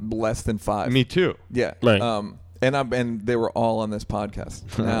like less than 5. Me too. Yeah. Right. And they were all on this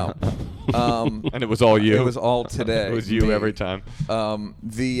podcast now. And it was all you. It was all today. It was you every time.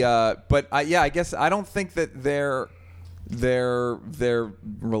 But I guess I don't think that they're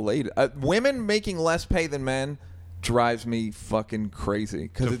related. Women making less pay than men drives me fucking crazy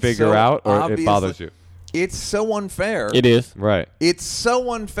because To it's figure so out, or it obviously- bothers you? It's so unfair. It is. Right. It's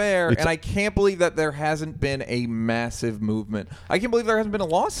so unfair, and I can't believe that there hasn't been a massive movement. I can't believe there hasn't been a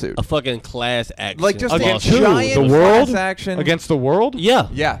lawsuit. A fucking class action. Like just Against a who? giant The world? class action Against the world? Yeah.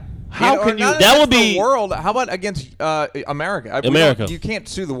 Yeah. How Or can you- not that would against be- the world. How about against America? America. You can't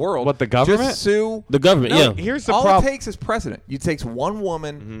sue the world. What, the government? Just sue The government, No, yeah. Here's the all problem. it takes is precedent. You takes one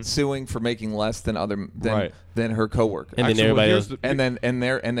woman suing for making less than Right. than her coworker. And then everybody here's else. and then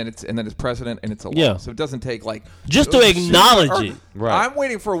it's precedent and it's a law. Yeah. So it doesn't take like Just to sue the acknowledge earth. it. Right. I'm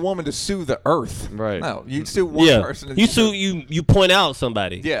waiting for a woman to sue the earth. Right. No, you sue one Yeah. person. and You sue. You point out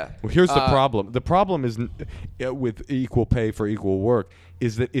somebody. Yeah. Well, here's the problem. The problem is with equal pay for equal work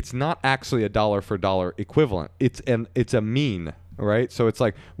is that it's not actually a dollar for dollar equivalent. It's a mean, right? So it's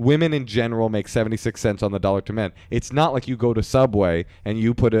like women in general make 76 cents on the dollar to men. It's not like you go to Subway and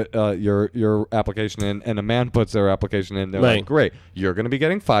you put your application in, and a man puts their application in. They're Right. like, great, you're going to be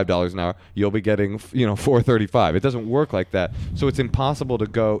getting $5 an hour. You'll be getting $4.35. It doesn't work like that. So it's impossible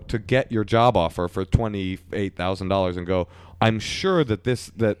to get your job offer for $28,000 and go, I'm sure that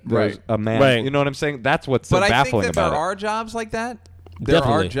there's Right. a man. Right. You know what I'm saying? That's what's so But I think baffling that about there it. are jobs like that. There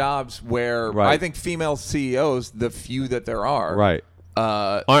Definitely. are jobs where Right. I think female CEOs, the few that there are, Right.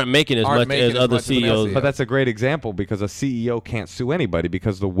 Aren't making as much as other much as the male CEOs. CEO. But that's a great example because a CEO can't sue anybody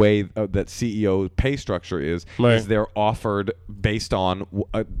because the way that CEO pay structure is Right. they're offered based on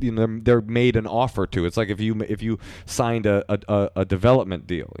they're made an offer to. It's like if you signed a development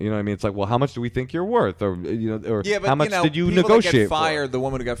deal, you know what I mean? It's like, well, how much do we think you're worth, or or Yeah, but how much did you people negotiate that get for? fired, the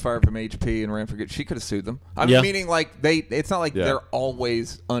woman who got fired from HP and ran for good, she could have sued them. I'm Yeah. meaning like it's not like Yeah. they're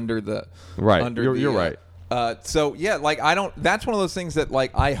always under the Right. Under You're right. So yeah, like I don't. That's one of those things that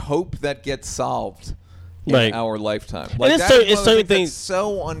like I hope that gets solved in Right. our lifetime. Like it's that's certain- one it's of the certain things things- that's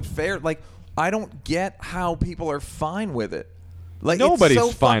so unfair. Like I don't get how people are fine with it. Like Nobody's it's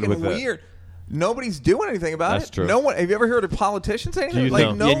so fine fucking with it. weird. Nobody's doing anything about That's it. true. No one. Have you ever heard a politician say anything? you Like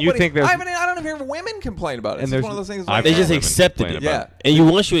think- nobody. and you think there's- I don't even hear women complain about it. And It's there's- just one of those things. I've Like, They heard just women accepted complain it. about Yeah. And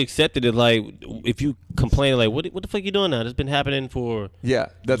once you accepted it, like if you complain, like what the fuck you doing now? It's been happening for Yeah,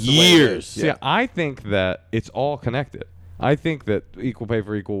 that's the way it years. is. See, I think that it's all connected. I think that equal pay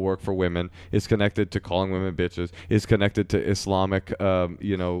for equal work for women is connected to calling women bitches, is connected to Islamic,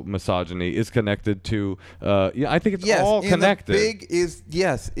 misogyny, is connected to, I think it's all connected. In the big is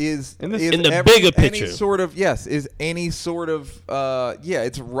In the bigger any picture. sort of is any sort of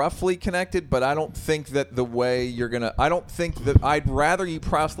it's roughly connected, but I don't think that the way you're gonna. I don't think that I'd rather you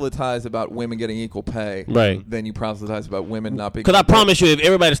proselytize about women getting equal pay, Right. than you proselytize about women not being. Because I promise you, if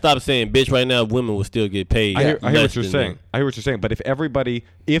everybody stopped saying bitch right now, women will still get paid. I hear less what you're than saying. men. I hear what you're saying. But if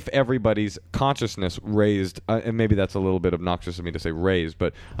everybody's consciousness raised, and maybe that's a little bit obnoxious of me to say raised,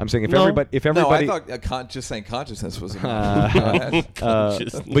 but I'm saying if No. everybody, No, I thought just saying consciousness was.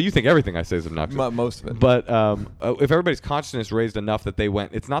 but you think everything I say is obnoxious. Most of it. But if everybody's consciousness raised enough that they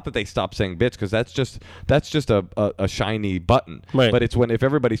went, it's not that they stopped saying bitch because that's just a shiny button. Right. But it's if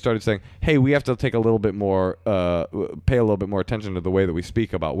everybody started saying, hey, we have to take a little bit more, pay a little bit more attention to the way that we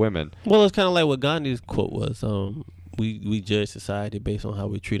speak about women. Well, it's kind of like what Gandhi's quote was. We judge society based on how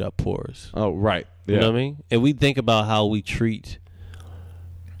we treat our poorest. Oh, right. You know what I mean? And we think about how we treat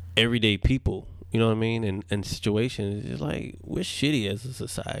everyday people. You know what I mean? And situations. It's like we're shitty as a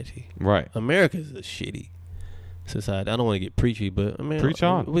society. Right. America is a shitty society. I don't want to get preachy, but I mean, Preach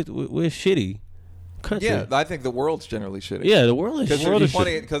on. We're shitty country. Yeah, I think the world's generally shitty. Yeah, the world is Because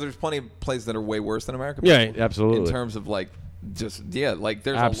shitty. there's plenty of places that are way worse than America. Yeah, right. Absolutely. In terms of like, just like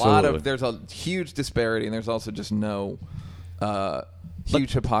there's Absolutely. there's a huge disparity, and there's also just no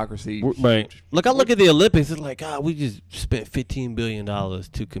huge hypocrisy. Right. Look, I look at the Olympics. It's like, God, we just spent $15 billion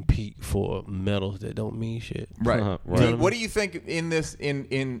to compete for medals that don't mean shit. Right. Right. Dude, what do you think in this?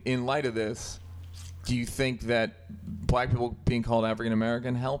 In light of this, do you think that black people being called African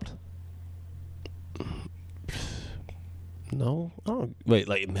American helped? No. Oh, wait.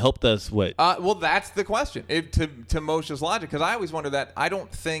 Like, it helped us what? Well, that's the question. To Moshe's logic, because I always wonder that. I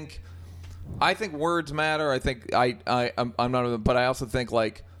think words matter. I think I'm not, but I also think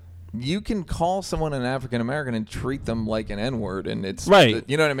like you can call someone an African American and treat them like an N-word, and it's right.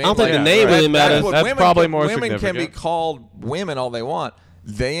 You know what I mean? I don't think the name really matters. That's probably more Women significant. can be called women all they want.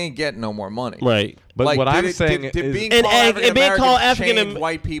 They ain't getting no more money. Right. But Like, what did I'm it- saying did is, being And- called and African being called Americans African- change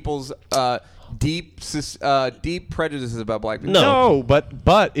white people's deep prejudices about black people? No.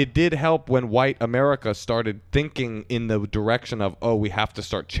 but it did help when white America started thinking in the direction of, we have to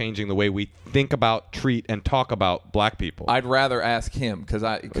start changing the way we think about, treat, and talk about black people. I'd rather ask him because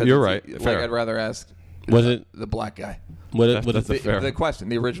You're right. Like Fair. I'd rather ask Was it the black guy. what That's is a fair. The question,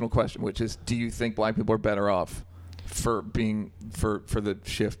 the original question, which is, do you think black people are better off for the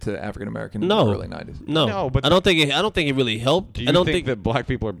shift to African American in the early 90s? No, but I don't think it really helped. Do you I don't think that black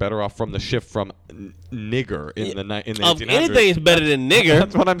people are better off from the shift from nigger in the 1800s? Anything is better than nigger.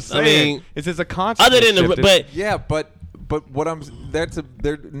 That's what I'm saying. I mean, it's a constant. other than but Yeah, but what they're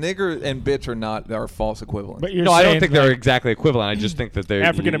nigger and bitch are not our false equivalent. But you're no, I don't saying, think like, they're exactly equivalent. I just think that they're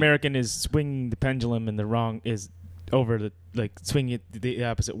African American is swinging the pendulum in the wrong is over the swinging it the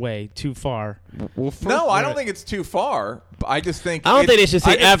opposite way too far. Well, first, no, I don't think it's too far. I just think I don't think they should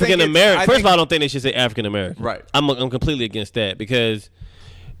say I just think African American. I First think- of all, I don't think they should say African American. Right. I'm completely against that because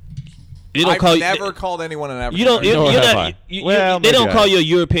you don't I've call never called anyone an African you don't. American. You're Nor have not. I. They maybe don't I call have. you a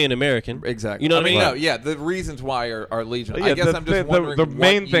European American. Exactly. You know what I mean? No, yeah. The reasons why are legion. Yeah, I guess the- I'm just the- wondering the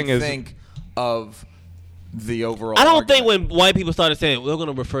main what thing you is- think of the overall. I don't think argument. when white people started saying we're going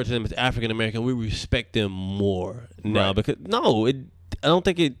to refer to them as African American, we respect them more now Right. because I don't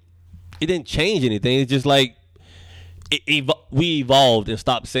think it didn't change anything. It's just like we evolved and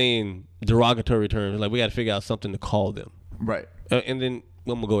stopped saying derogatory terms. Like we got to figure out something to call them. Right. And then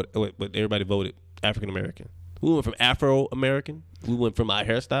I'm gonna go with everybody voted African American. We went from Afro American. We went from our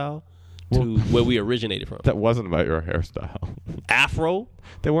hairstyle to where we originated from. That wasn't about your hairstyle. Afro.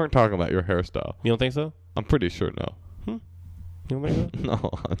 They weren't talking about your hairstyle. You don't think so? I'm pretty sure no. You don't think so? No,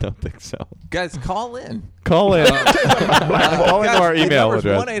 I don't think so. Guys, call in. Call in. Call into our email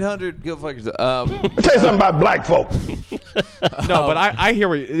address. 1-800 go fuck yourself. Tell you something about black folk. No, but I hear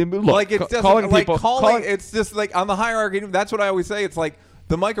what you look. Like it's just calling like people. calling. It's just like on the hierarchy. That's what I always say. It's like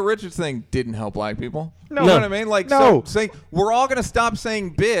the Michael Richards thing didn't help black people. No. You know what I mean? Like No. so saying we're all gonna stop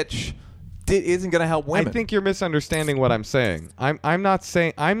saying bitch isn't gonna help women. I think you're misunderstanding what I'm saying. I'm not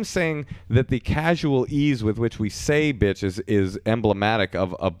saying. I'm saying that the casual ease with which we say bitch is emblematic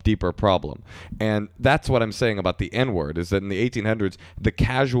of a deeper problem, and that's what I'm saying about the N-word. Is that in the 1800s, the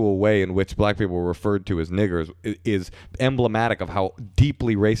casual way in which black people were referred to as niggers is emblematic of how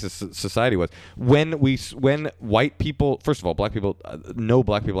deeply racist society was. When white people, first of all, black people, no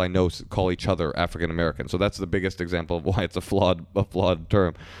black people I know call each other African American, so that's the biggest example of why it's a flawed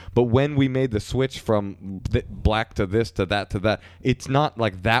term. But when we made the switch from black to this to that, it's not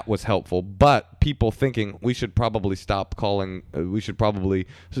like that was helpful, but people thinking we should probably stop calling, we should probably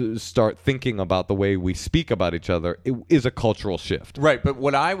start thinking about the way we speak about each other, it is a cultural shift. Right, but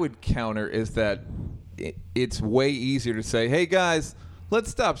what I would counter is that it's way easier to say, hey guys, let's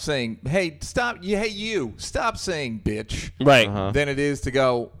stop saying, stop saying bitch. Right. Than it is to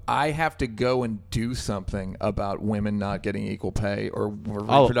go, I have to go and do something about women not getting equal pay or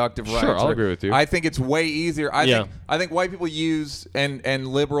reproductive rights. Sure, I'll agree with you. I think it's way easier. I Yeah. think white people use, and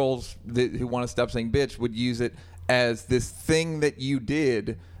liberals who want to stop saying bitch would use it as this thing that you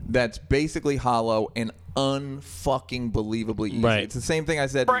did that's basically hollow and unfucking believably easy. Right. It's the same thing I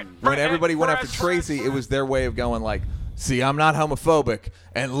said when everybody went after Tracy. It was their way of going like, see, I'm not homophobic,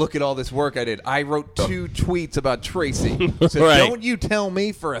 and look at all this work I did. I wrote 2 tweets about Tracy, so Right. don't you tell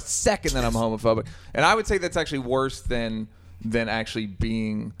me for a second that I'm homophobic. And I would say that's actually worse than actually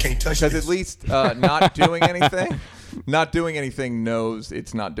being, because at least not doing anything. Not doing anything knows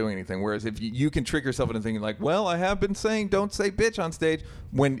it's not doing anything. Whereas if you can trick yourself into thinking like, well, I have been saying don't say bitch on stage,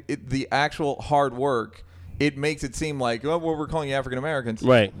 when the actual hard work, it makes it seem like, oh, well, we're calling you African Americans.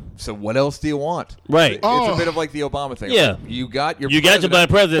 Right. So what else do you want? Right. It's a bit of like the Obama thing. Yeah. Like, you got your black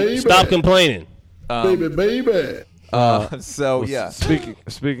president. Baby. Stop complaining. Baby. So yeah.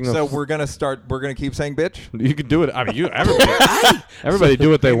 Speaking So of, we're gonna keep saying bitch. you can do it. I mean, everybody do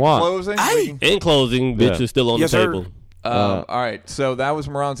what they want. Closing. In closing, bitch Yeah. is still on Yes, the sir. table. All right. So that was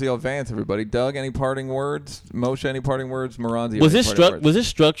Maronzio Vance, everybody. Doug, any parting words? Moshe, any parting words? Maronzio. Was any this parting words? was this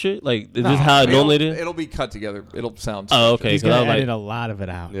structured? Like, is this how it normally is? It'll be cut together. It'll sound. Oh, okay. He's 'cause I gonna was edit like, a lot of it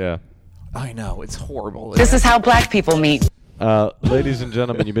out. Yeah. I know it's horrible. This is how black people meet. Ladies and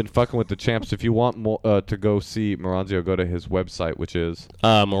gentlemen, you've been fucking with the champs. If you want more, to go see Maronzio, go to his website, which is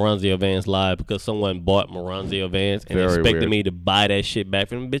Maronzio Vance live, because someone bought Maronzio Vance and Very expected weird. me to buy that shit back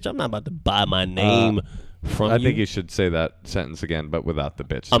from him. Bitch, I'm not about to buy my name From I you? think you should say that sentence again, but without the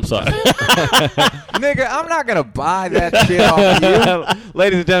bitch. I'm sorry. Nigga, I'm not gonna buy that shit off you.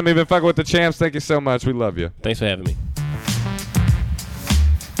 Ladies and gentlemen, you've been fucking with the champs. Thank you so much. We love you. Thanks for having me.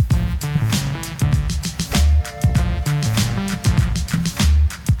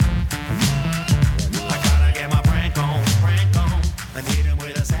 I gotta get my prank on. I need him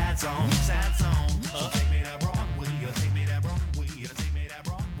with a sad song.